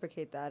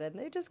reciprocate that and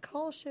they just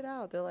call shit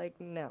out, they're like,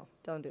 no,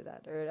 don't do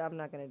that, or I'm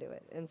not going to do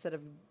it, instead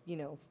of, you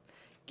know,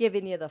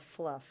 giving you the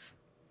fluff.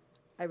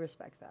 I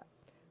respect that.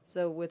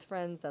 So with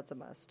friends, that's a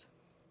must.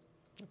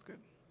 That's good.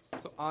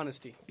 So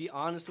honesty. Be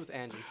honest with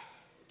Angie.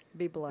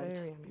 Be blunt.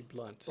 Very Be honest.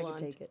 blunt. I can Blunt.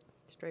 take it.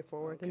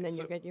 Straightforward. Okay, and then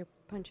so- you get your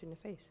punch in the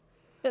face.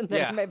 And then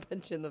Yeah. I might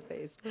punch you in the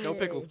face. No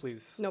pickles,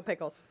 please. No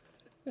pickles.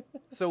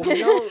 So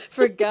we know.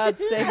 For God's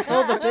sake,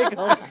 hold the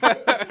pickles.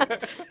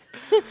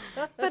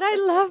 But I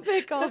love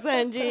pickles,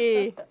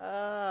 Angie.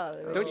 Ah,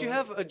 there we Don't go. you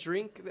have a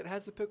drink that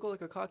has a pickle,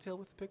 like a cocktail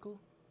with a pickle?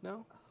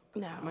 No.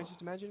 No. Am I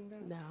just imagining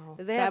that? No.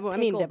 They have I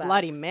mean, the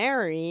Bloody picklebacks.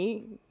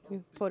 Mary.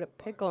 You put a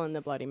pickle in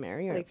the Bloody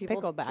Mary or Like a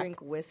people pickleback. drink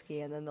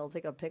whiskey and then they'll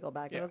take a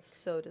pickleback. Yeah. And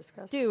that's so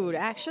disgusting. Dude,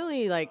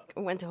 actually, like,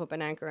 went to Hope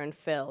and Anchor and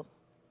Phil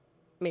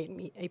made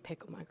me a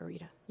pickle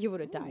margarita. You would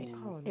have died.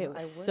 Oh, no, It I was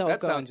wouldn't. so That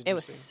good. sounds It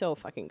was interesting. so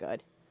fucking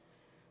good.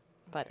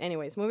 But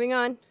anyways, moving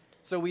on.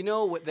 So we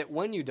know that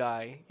when you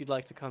die, you'd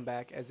like to come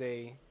back as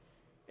a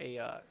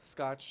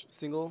Scotch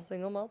single.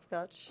 Single malt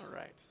scotch. All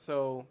right.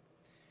 So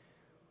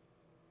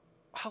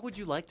how would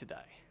you like to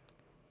die?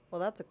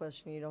 Well, that's a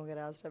question you don't get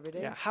asked every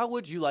day. Yeah. How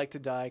would you like to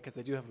die? Because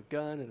I do have a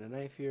gun and a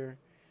knife here.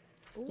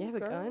 Ooh, You have a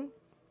girl. gun?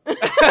 We're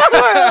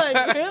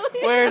like, really?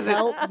 Where is it?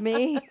 Help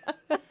me.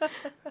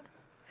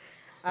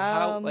 So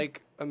how,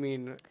 like, I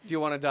mean, do you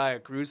want to die a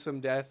gruesome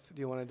death? Do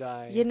you want to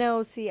die? You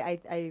know, see, I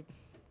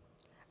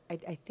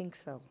think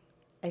so.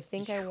 I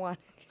think I want.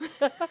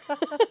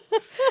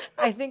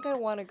 I think I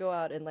want to go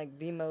out in like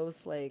the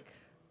most like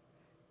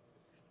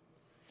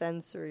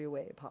sensory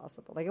way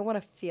possible. Like I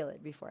want to feel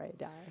it before I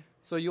die.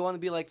 So you want to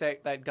be like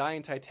that guy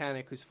in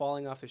Titanic who's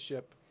falling off the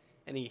ship,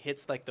 and he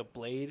hits like the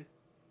blade,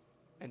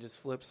 and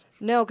just flips.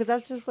 No, because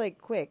that's just like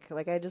quick.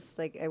 Like I just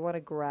like I want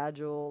a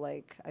gradual.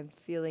 Like I'm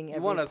feeling every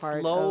You want a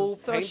part slow, of.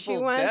 So painful she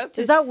wants death?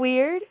 to Is that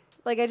weird?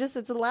 Like it's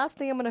the last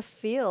thing I'm gonna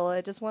feel.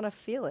 I just want to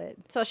feel it.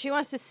 So she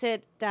wants to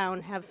sit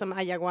down, have some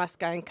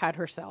ayahuasca, and cut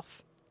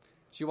herself.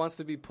 She wants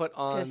to be put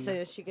on Just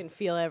so she can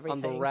feel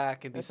everything. the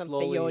rack and Or be some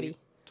slowly peyote.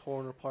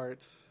 torn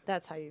apart.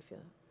 That's how you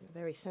feel.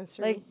 Very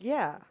sensory. Like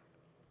yeah.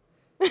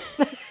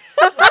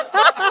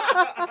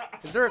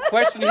 Is there a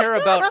question here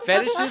about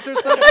fetishes or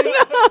something?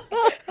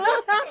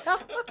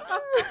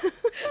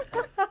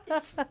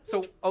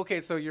 So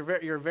okay, so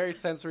you're a very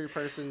sensory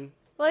person.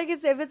 Like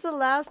if it's the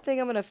last thing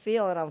I'm gonna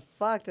feel and I'm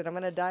fucked and I'm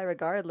gonna die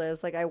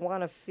regardless, like I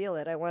want to feel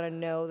it. I want to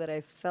know that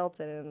I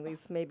felt it, and at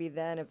least maybe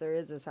then, if there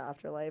is this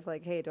afterlife,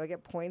 like, hey, do I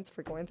get points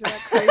for going through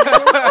that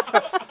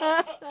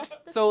craziness?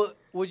 So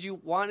would you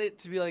want it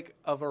to be like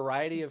a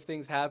variety of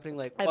things happening?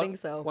 Like I think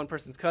so. One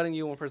person's cutting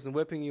you, one person's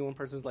whipping you, one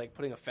person's like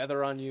putting a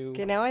feather on you.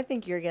 Okay, now I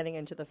think you're getting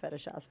into the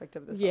fetish aspect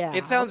of this. yeah.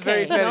 It sounds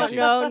very No,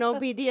 fetishy. no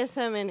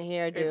BDSM in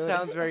here, dude. It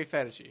sounds very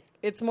fetishy.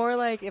 It's more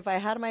like if I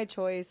had my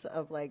choice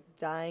of like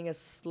dying a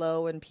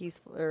slow and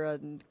peaceful or a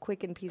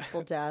quick and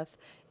peaceful death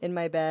in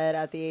my bed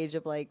at the age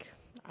of like,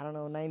 I don't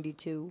know,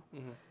 92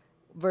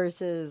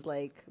 versus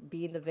like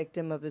being the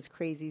victim of this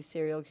crazy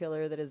serial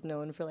killer that is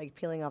known for like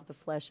peeling off the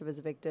flesh of his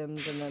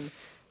victims. And then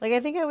like, I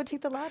think I would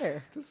take the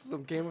latter. This is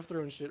some Game of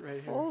Thrones shit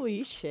right here.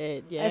 Holy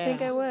shit, yeah. I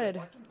think I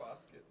would.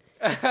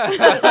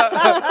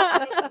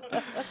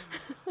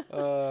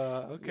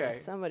 Okay.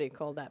 Yeah, somebody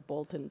called that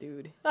Bolton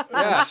dude. Yeah.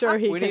 I'm sure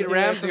he We can need do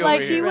Ramsey it. over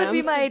Like here. he would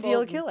be my Ramsey ideal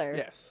Bolton. killer.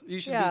 Yes, you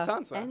should Yeah. be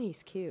Sansa. And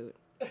he's cute.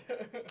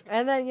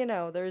 And then, you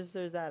know, there's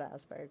that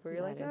aspect where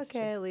you're That like, is okay,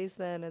 true. at least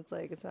then it's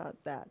like, it's not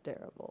that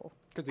terrible.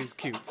 Because he's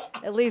cute.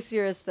 At least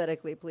you're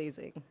aesthetically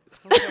pleasing.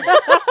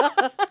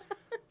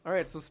 All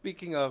right, so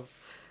speaking of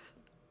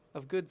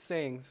good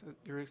sayings,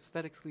 you're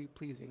aesthetically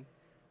pleasing.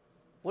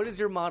 What is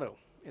your motto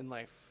in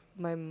life?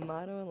 My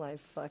motto in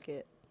life, fuck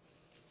it.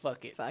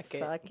 Fuck it. Fuck it.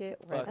 Fuck it.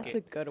 Fuck That's it.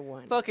 a good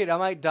one. Fuck it, I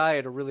might die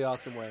in a really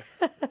awesome way.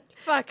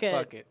 Fuck it.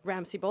 Fuck it.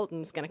 Ramsey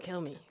Bolton's gonna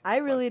kill me. I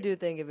really do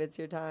think if it's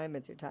your time,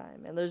 it's your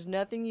time. And there's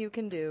nothing you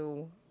can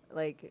do,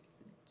 like,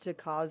 to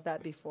cause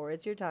that before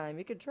it's your time.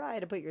 You could try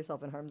to put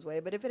yourself in harm's way,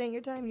 but if it ain't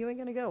your time, you ain't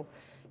gonna go.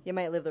 You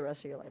might live the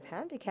rest of your life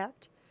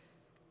handicapped.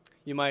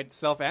 You might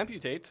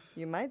self-amputate.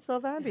 You might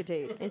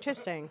self-amputate.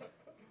 Interesting.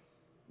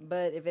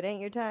 But if it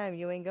ain't your time,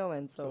 you ain't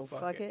going. So, So fuck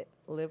fuck it. it.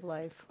 Live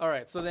life. All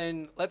right, so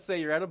then let's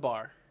say you're at a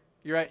bar.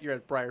 You're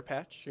at Briar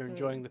Patch. You're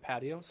enjoying the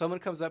patio. Someone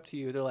comes up to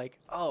you. They're like,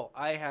 "Oh,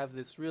 I have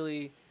this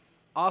really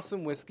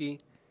awesome whiskey,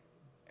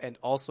 and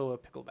also a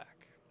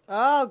pickleback."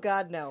 Oh,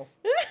 God, no.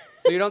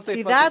 So you don't say.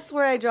 See, fuck it. that's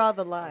where I draw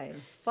the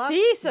line. Fuck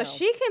See, so no.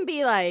 she can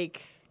be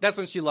like That's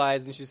when she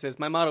lies and she says,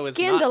 "My motto is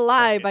skinned not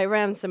alive fuck by it,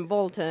 Ramsey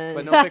Bolton,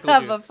 but no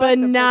pickle juice." Fuck but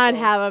the not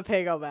pickle. have a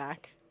pickleback.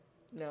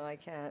 No, I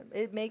can't.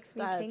 It makes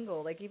me That's-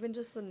 tingle. Like, even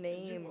just the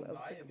name of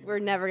We're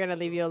never gonna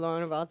leave you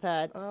alone about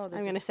that. Oh, they're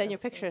I'm gonna send you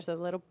disgusting. pictures of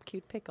little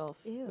cute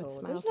pickles. Ew, with there's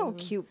smiles no on them.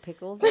 cute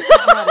pickles.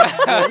 That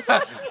does not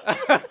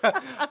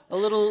exist. a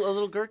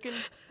little gherkin.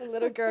 A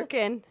little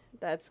gherkin.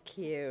 That's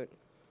cute.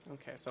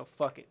 Okay, so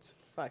fuck it.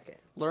 Fuck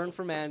it. Learn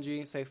from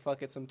Angie. Say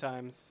fuck it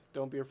sometimes.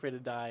 Don't be afraid to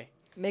die.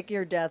 Make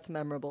your death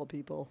memorable,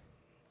 people.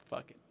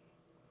 Fuck it.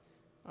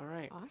 All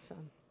right.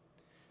 Awesome.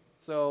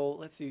 So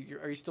let's see.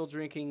 Are you still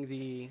drinking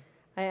the?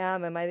 I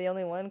am. Am I the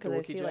only one? Because The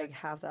I Wookiee see Jack? like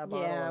half that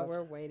bottle. Yeah, left.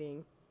 we're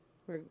waiting.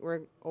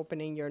 We're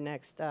opening your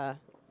next Oh,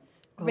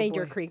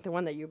 Ranger boy. Creek, the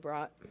one that you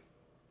brought.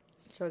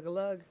 Chug a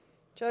lug.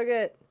 Chug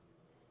it.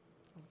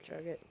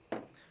 Chug it.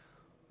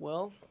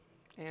 Well,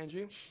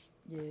 Angie,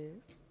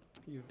 Yes.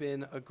 you've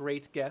been a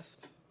great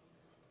guest.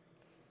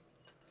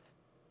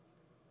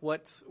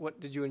 What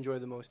did you enjoy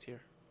the most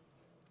here?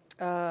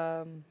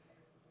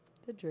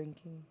 The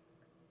drinking.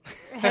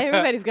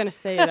 Everybody's gonna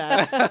say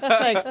that.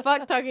 It's like,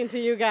 fuck talking to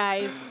you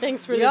guys.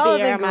 Thanks for the Y'all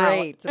beer. have been I'm out.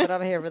 great, but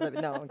I'm here for the.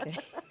 No, I'm kidding.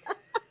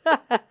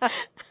 I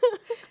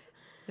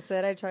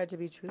said I tried to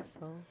be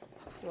truthful.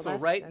 Well, So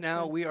right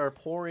now we are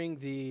pouring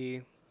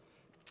the.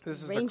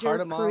 This is the Ranger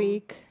Cardamom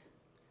Creek.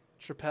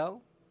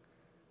 Tripel,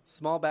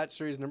 small batch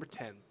series number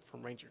 10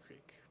 from Ranger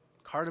Creek.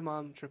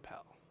 Cardamom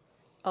Tripel.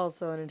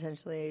 Also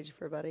unintentionally aged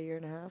for about a year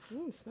and a half.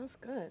 It smells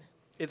good.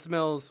 It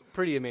smells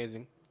pretty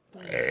amazing.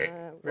 Very,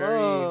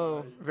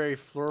 Whoa. very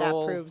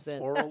floral. proves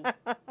it. Oral,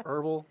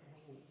 herbal.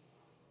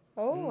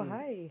 Oh,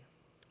 hi.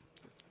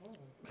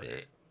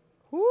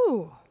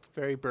 Ooh,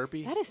 Very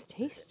burpy. that is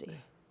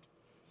tasty.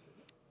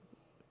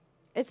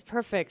 It's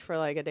perfect for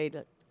like a day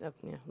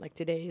like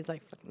today is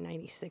like fucking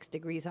 96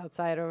 degrees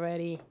outside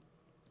already.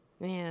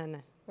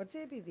 Man, What's the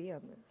ABV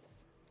on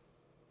this?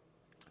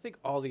 I think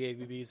all the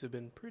ABVs have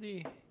been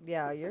pretty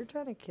Yeah, you're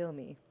trying to kill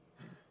me.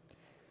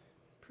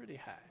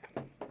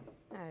 high.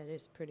 that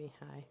is pretty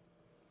high.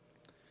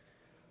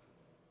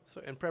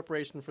 So in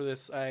preparation for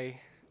this, I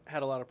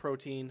had a lot of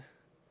protein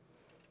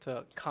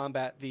to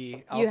combat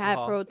the alcohol. You had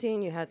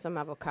protein, you had some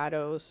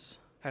avocados.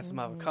 Had some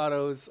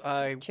avocados.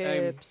 I'm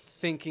Chips.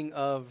 thinking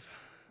of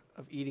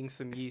eating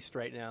some yeast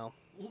right now.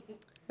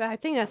 But I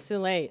think that's too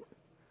late.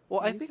 Well,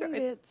 I You think can I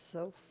get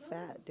so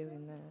fat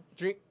doing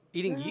that.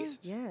 eating Really?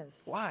 yeast.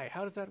 Yes. Why?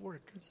 How does that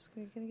work?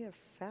 You're gonna get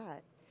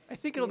fat. I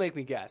think it'll make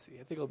me gassy.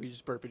 I think I'll be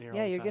just burping here.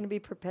 Yeah, all the you're time. gonna be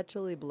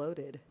perpetually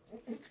bloated.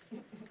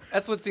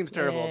 That's what seems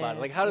terrible about it.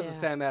 Yeah, Like, how does the yeah.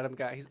 Sam Adam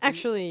guy?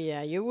 Actually,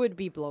 yeah, you would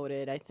be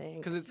bloated, I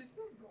think. Because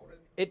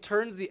it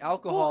turns the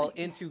alcohol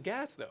into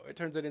gas, though. It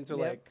turns it into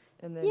Yep. like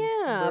And then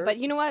Yeah, burp. but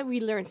you know what?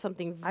 We learned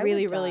something I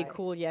really, would really die.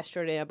 cool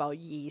yesterday about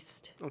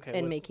yeast Okay,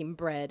 and what's- making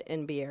bread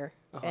and beer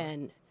Uh-huh.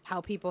 and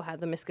how people have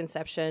the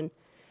misconception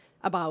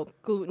about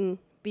gluten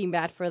being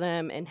bad for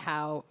them and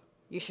how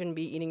you shouldn't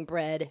be eating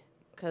bread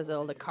because of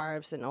all the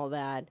carbs and all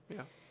that.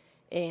 Yeah.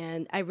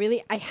 And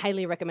I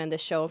highly recommend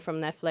this show from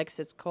Netflix.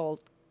 It's called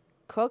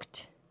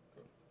Cooked.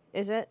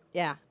 Is it?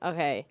 Yeah.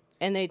 Okay.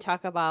 And they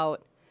talk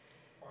about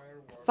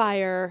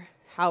fire,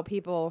 how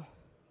people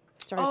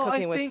started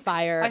cooking with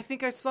fire I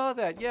think I saw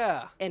that.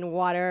 Yeah. and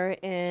water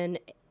and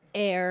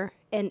air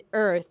and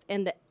earth.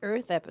 And the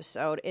earth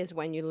episode is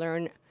when you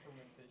learn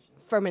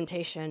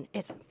fermentation.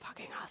 It's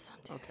fucking awesome,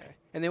 dude. Okay.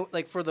 And they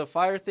like for the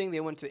fire thing, they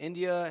went to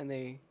India and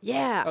they.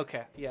 Yeah.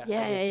 Okay. Yeah. I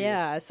Yeah, did yeah, see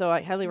yeah. this. So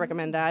I highly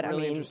recommend that. Really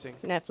I mean, interesting.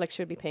 Netflix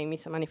should be paying me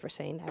some money for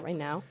saying that right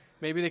now.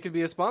 Maybe they could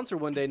be a sponsor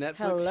one day. Netflix.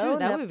 Hello, Dude,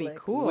 that would be Netflix.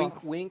 cool.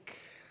 Wink, wink.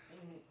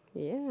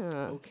 Yeah.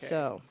 Okay.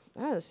 So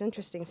that's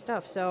interesting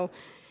stuff. So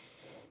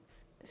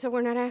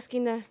we're not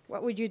asking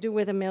what would you do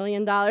with $1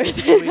 million? I'm like,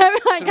 should we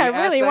I ask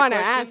really that want to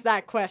question? ask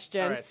that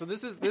question. All right. So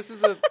this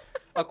is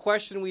a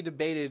question we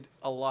debated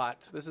a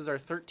lot. This is our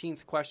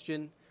 13th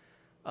question.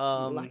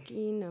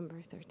 Lucky number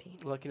 13.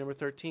 Lucky number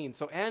 13.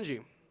 So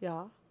Angie,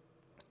 Yeah.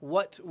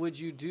 what would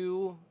you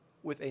do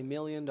with $1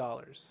 million?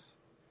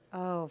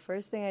 Oh,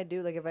 first thing I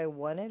do, like if I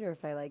won it or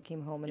if I like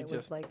came home and it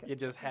was like you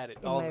just had it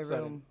in all my of a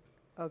sudden, room.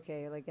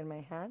 Okay, like in my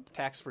hand.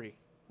 tax free.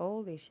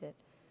 Holy shit.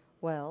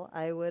 Well,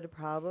 I would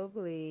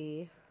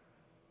probably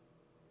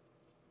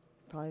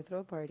throw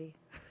a party.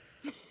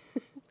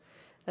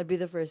 That'd be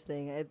the first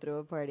thing. I'd throw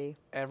a party.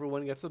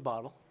 Everyone gets a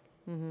bottle.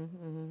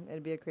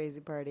 It'd be a crazy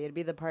party. It'd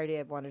be the party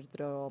I've wanted to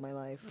throw all my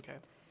life. Okay.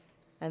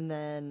 And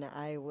then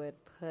I would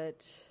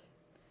put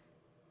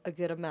a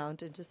good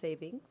amount into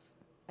savings,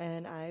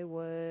 and I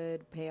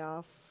would pay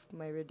off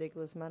my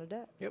ridiculous amount of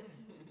debt. Yep.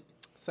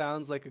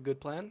 Sounds like a good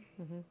plan.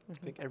 I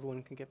think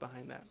everyone can get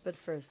behind that. But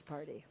first,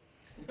 party.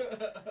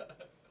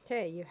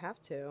 Okay, you have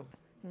to.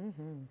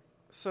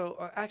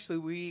 So actually,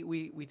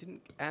 we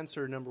didn't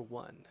answer number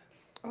one.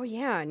 Oh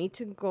yeah, I need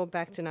to go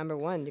back to number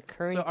 1. The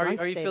current. So are you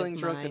state of feeling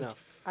drunk mind.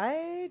 enough?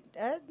 I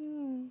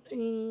Mm.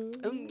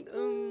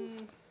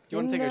 Do you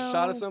want to take a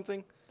shot of No.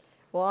 something?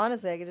 well,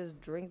 honestly, I could just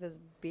drink this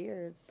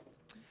beer. It's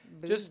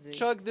Just boozy.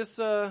 chug this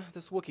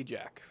Wookie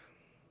Jack.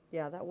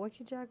 Yeah, that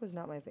Wookie Jack was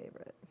not my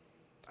favorite.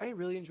 I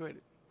really enjoyed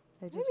it.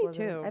 I just me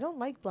wasn't. too. I don't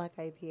like black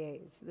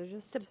IPAs. They're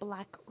just. It's a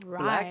black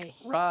rye.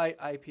 Black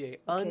rye IPA.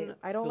 Okay,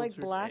 I don't like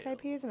unfiltered black ale.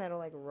 IPAs and I don't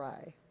like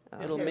rye.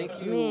 It'll make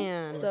you.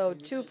 Man. So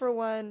 2 for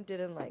 1,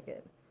 didn't like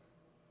it.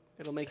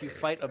 It'll make you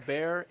fight a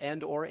bear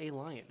and or a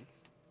lion,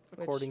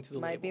 according Which to the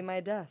might label. be my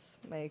death.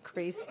 My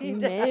crazy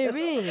death.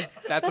 Maybe.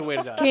 That's a way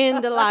to die.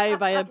 Skinned alive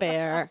by a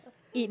bear,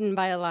 eaten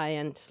by a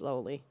lion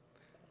slowly.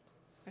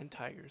 And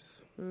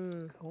tigers.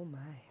 Oh my.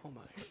 Oh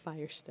my.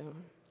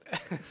 Firestone.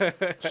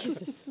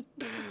 Jesus.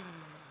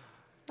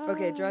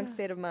 Okay, drunk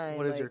state of mind.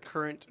 What is your like-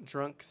 current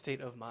drunk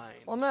state of mind?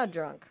 Well, I'm not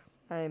drunk.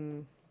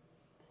 I'm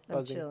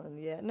Buzzing. chilling.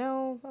 Yeah.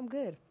 No, I'm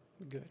good.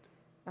 Good.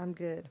 I'm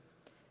good.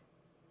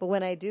 But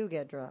when I do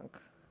get drunk,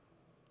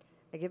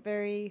 I get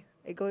very.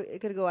 It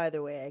could go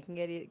either way. I can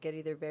get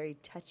either very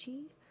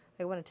touchy.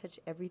 I want to touch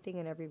everything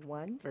and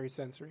everyone. Very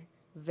sensory.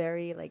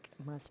 Very like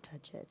must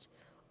touch it,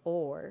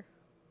 or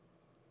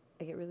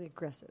I get really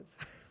aggressive,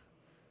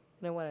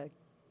 and I want to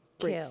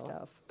break Kill.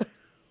 stuff.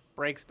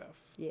 Break stuff.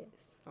 Yes.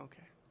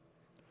 Okay.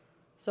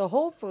 So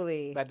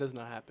hopefully That does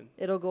not happen.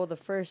 it'll go the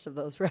first of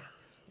those rounds.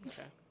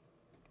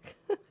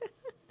 Okay.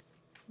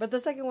 But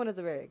the second one is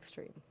a very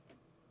extreme.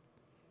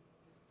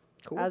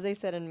 Cool. As they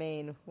said in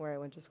Maine, where I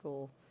went to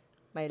school,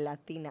 my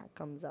Latina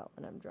comes out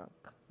when I'm drunk.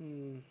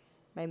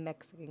 my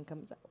Mexican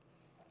comes out.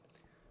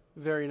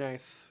 Very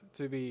nice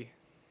to be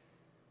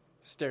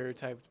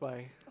stereotyped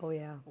by Oh,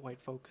 yeah. white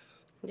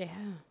folks. Yeah.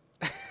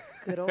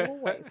 Good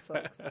old white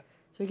folks.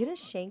 So you're going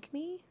to shank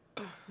me?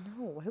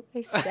 No, why would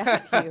I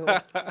stab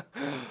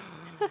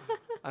you?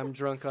 I'm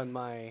drunk on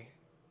my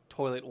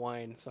toilet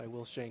wine, so I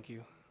will shank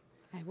you.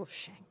 I will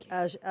shank you.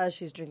 As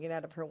she's drinking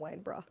out of her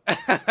wine bra.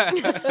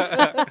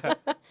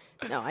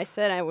 No, I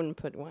said I wouldn't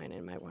put wine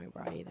in my wine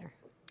bra either.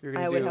 You're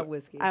gonna I do would have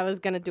whiskey. I was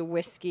going to do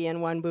whiskey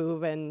in one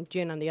boob and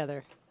gin on the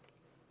other.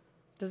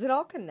 Does it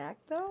all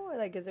connect though?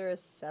 Like, is there a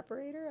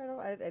separator?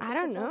 I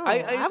don't know. I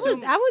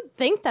assume- I would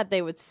think that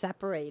they would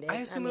separate it. I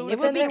assume it mean, would- it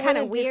would be Then it kind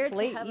of wouldn't weird to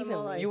deflate have them all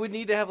evenly. like. You would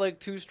need to have like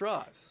 2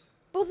 straws.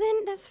 Well,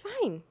 then that's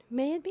fine.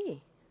 May it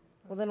be.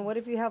 Well, then what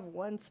if you have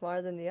one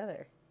smaller than the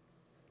other?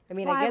 I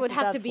mean, Well, I I get would that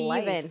have to that's be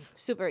life. even,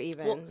 super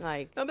even. Well,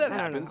 like Now that I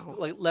don't happens. know.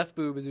 Like left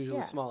boob is usually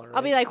Yeah. smaller.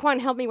 I'll be right? like, Juan,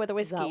 help me with the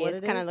whiskey. what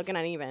It's it kind of is? looking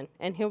uneven,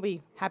 and he'll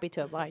be happy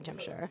to oblige. I'm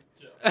sure.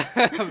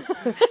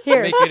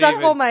 Here, Make it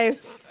suckle even. my.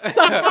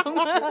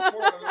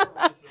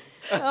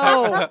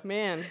 Oh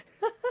man,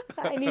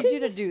 I need you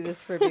to do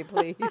this for me,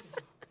 please.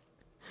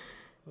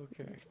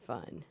 Okay.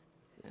 fun.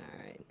 All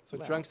right. So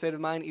Well, drunk state of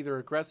mind, either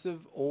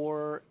aggressive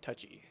or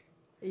touchy.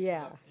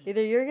 Yeah,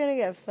 either you're gonna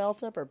get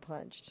felt up or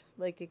punched.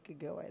 Like it could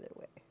go either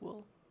way.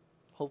 Well,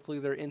 hopefully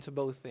they're into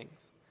both things.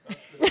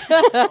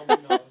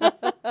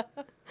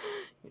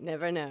 You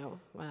never know.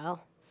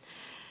 Well,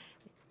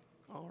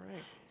 All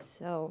right.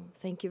 so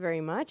thank you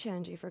very much,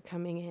 Angie, for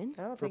coming in.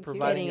 Oh, For thank you.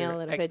 providing Getting a your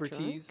little bit drunk.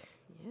 expertise,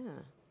 Yeah,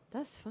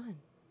 that's fun.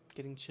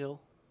 getting chill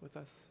with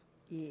us.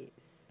 Yes.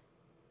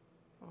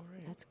 All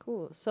right. That's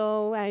cool.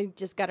 So I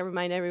just got to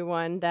remind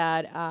everyone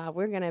that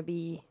we're going to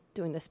be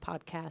doing this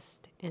podcast,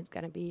 and it's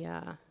going to be,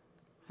 how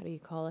do you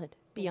call it?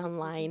 Be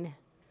online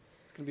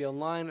It's going to be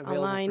online,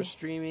 available Online. for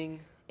streaming.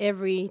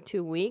 every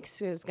 2 weeks.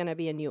 There's going to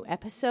be a new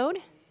episode.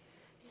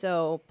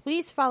 So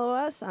please follow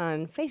us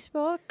on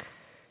Facebook.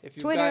 If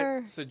you've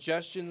Twitter, got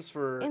suggestions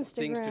for things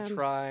to Instagram,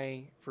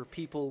 try, for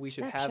people we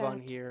should have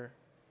on Snapchat. here,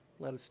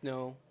 let us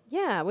know.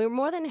 Yeah, we're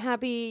more than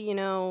happy,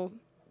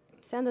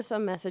 send us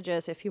some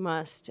messages if you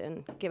must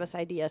and give us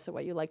ideas of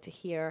what you'd like to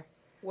hear.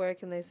 Where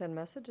can they send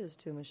messages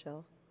to,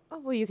 Michelle? Oh,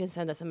 well, you can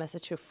send us a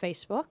message to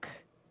Facebook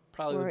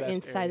Probably or the best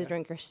Inside area. the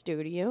Drinker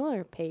Studio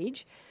or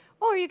page.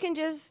 Or you can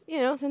just,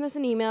 send us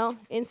an email,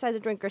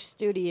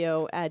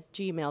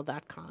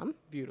 insidethedrinkerstudio@gmail.com.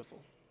 Beautiful.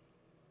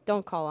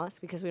 Don't call us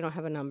because we don't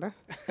have a number.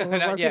 We're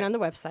Not working yet. on the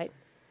website.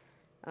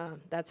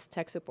 That's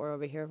tech support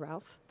over here,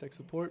 Ralph. Tech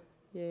support.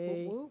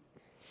 Yay. Whoop, whoop.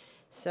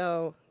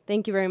 So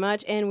thank you very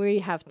much. And we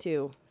have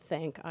to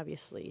thank,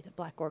 obviously, the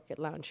Black Orchid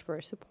Lounge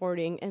for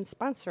supporting and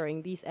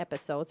sponsoring these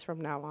episodes from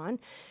now on.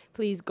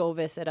 Please go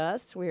visit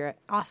us. We're an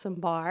awesome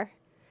bar.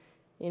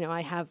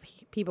 I have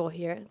people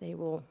here. They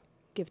will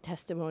give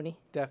testimony.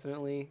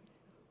 Definitely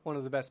one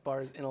of the best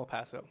bars in El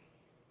Paso.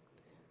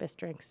 Best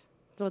drinks.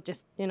 Well,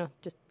 just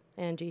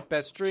Angie.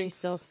 Best She drinks.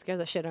 still scares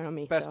the shit out of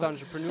me. Best so.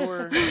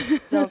 entrepreneur.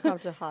 Don't come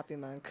to Hoppy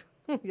Monk.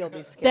 You'll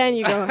be scared. Then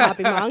you go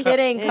Hobby Monk.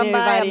 Kidding. And Come by.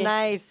 everybody- I'm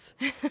nice.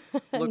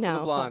 Look No. for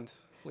the blonde.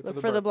 Look the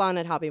for the burp. blonde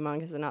at Hobby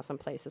Monk. It's an awesome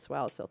place as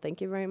well. So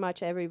thank you very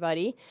much,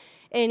 everybody.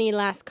 Any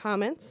last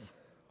comments?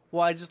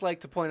 Well, I'd just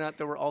like to point out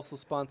that we're also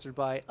sponsored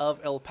by Of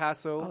El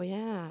Paso, Oh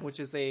yeah. which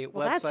is a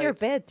Well, website. that's your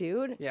bid,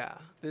 dude. Yeah,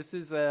 this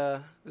is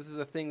a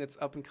thing that's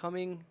up and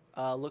coming.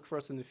 Look for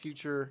us in the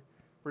future.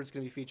 We're just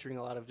going to be featuring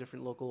a lot of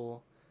different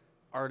local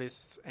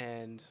artists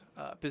and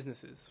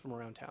businesses from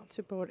around town.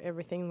 Support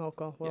everything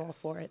local. We're all Yes.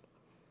 for it.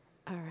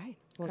 All right.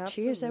 Well,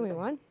 cheers, Absolutely.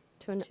 everyone,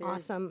 to an Cheers.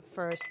 awesome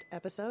first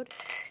episode.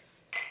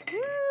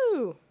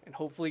 Woo! And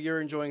hopefully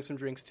you're enjoying some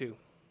drinks too.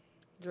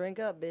 Drink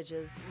up,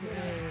 bitches.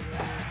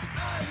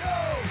 I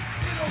know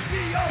it'll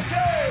be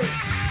okay.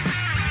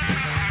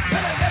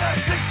 When I get a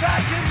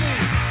six-pack in me,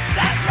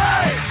 that's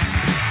right.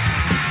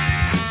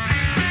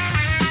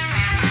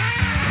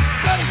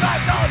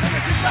 $35 and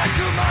a six-pack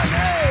to my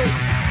name.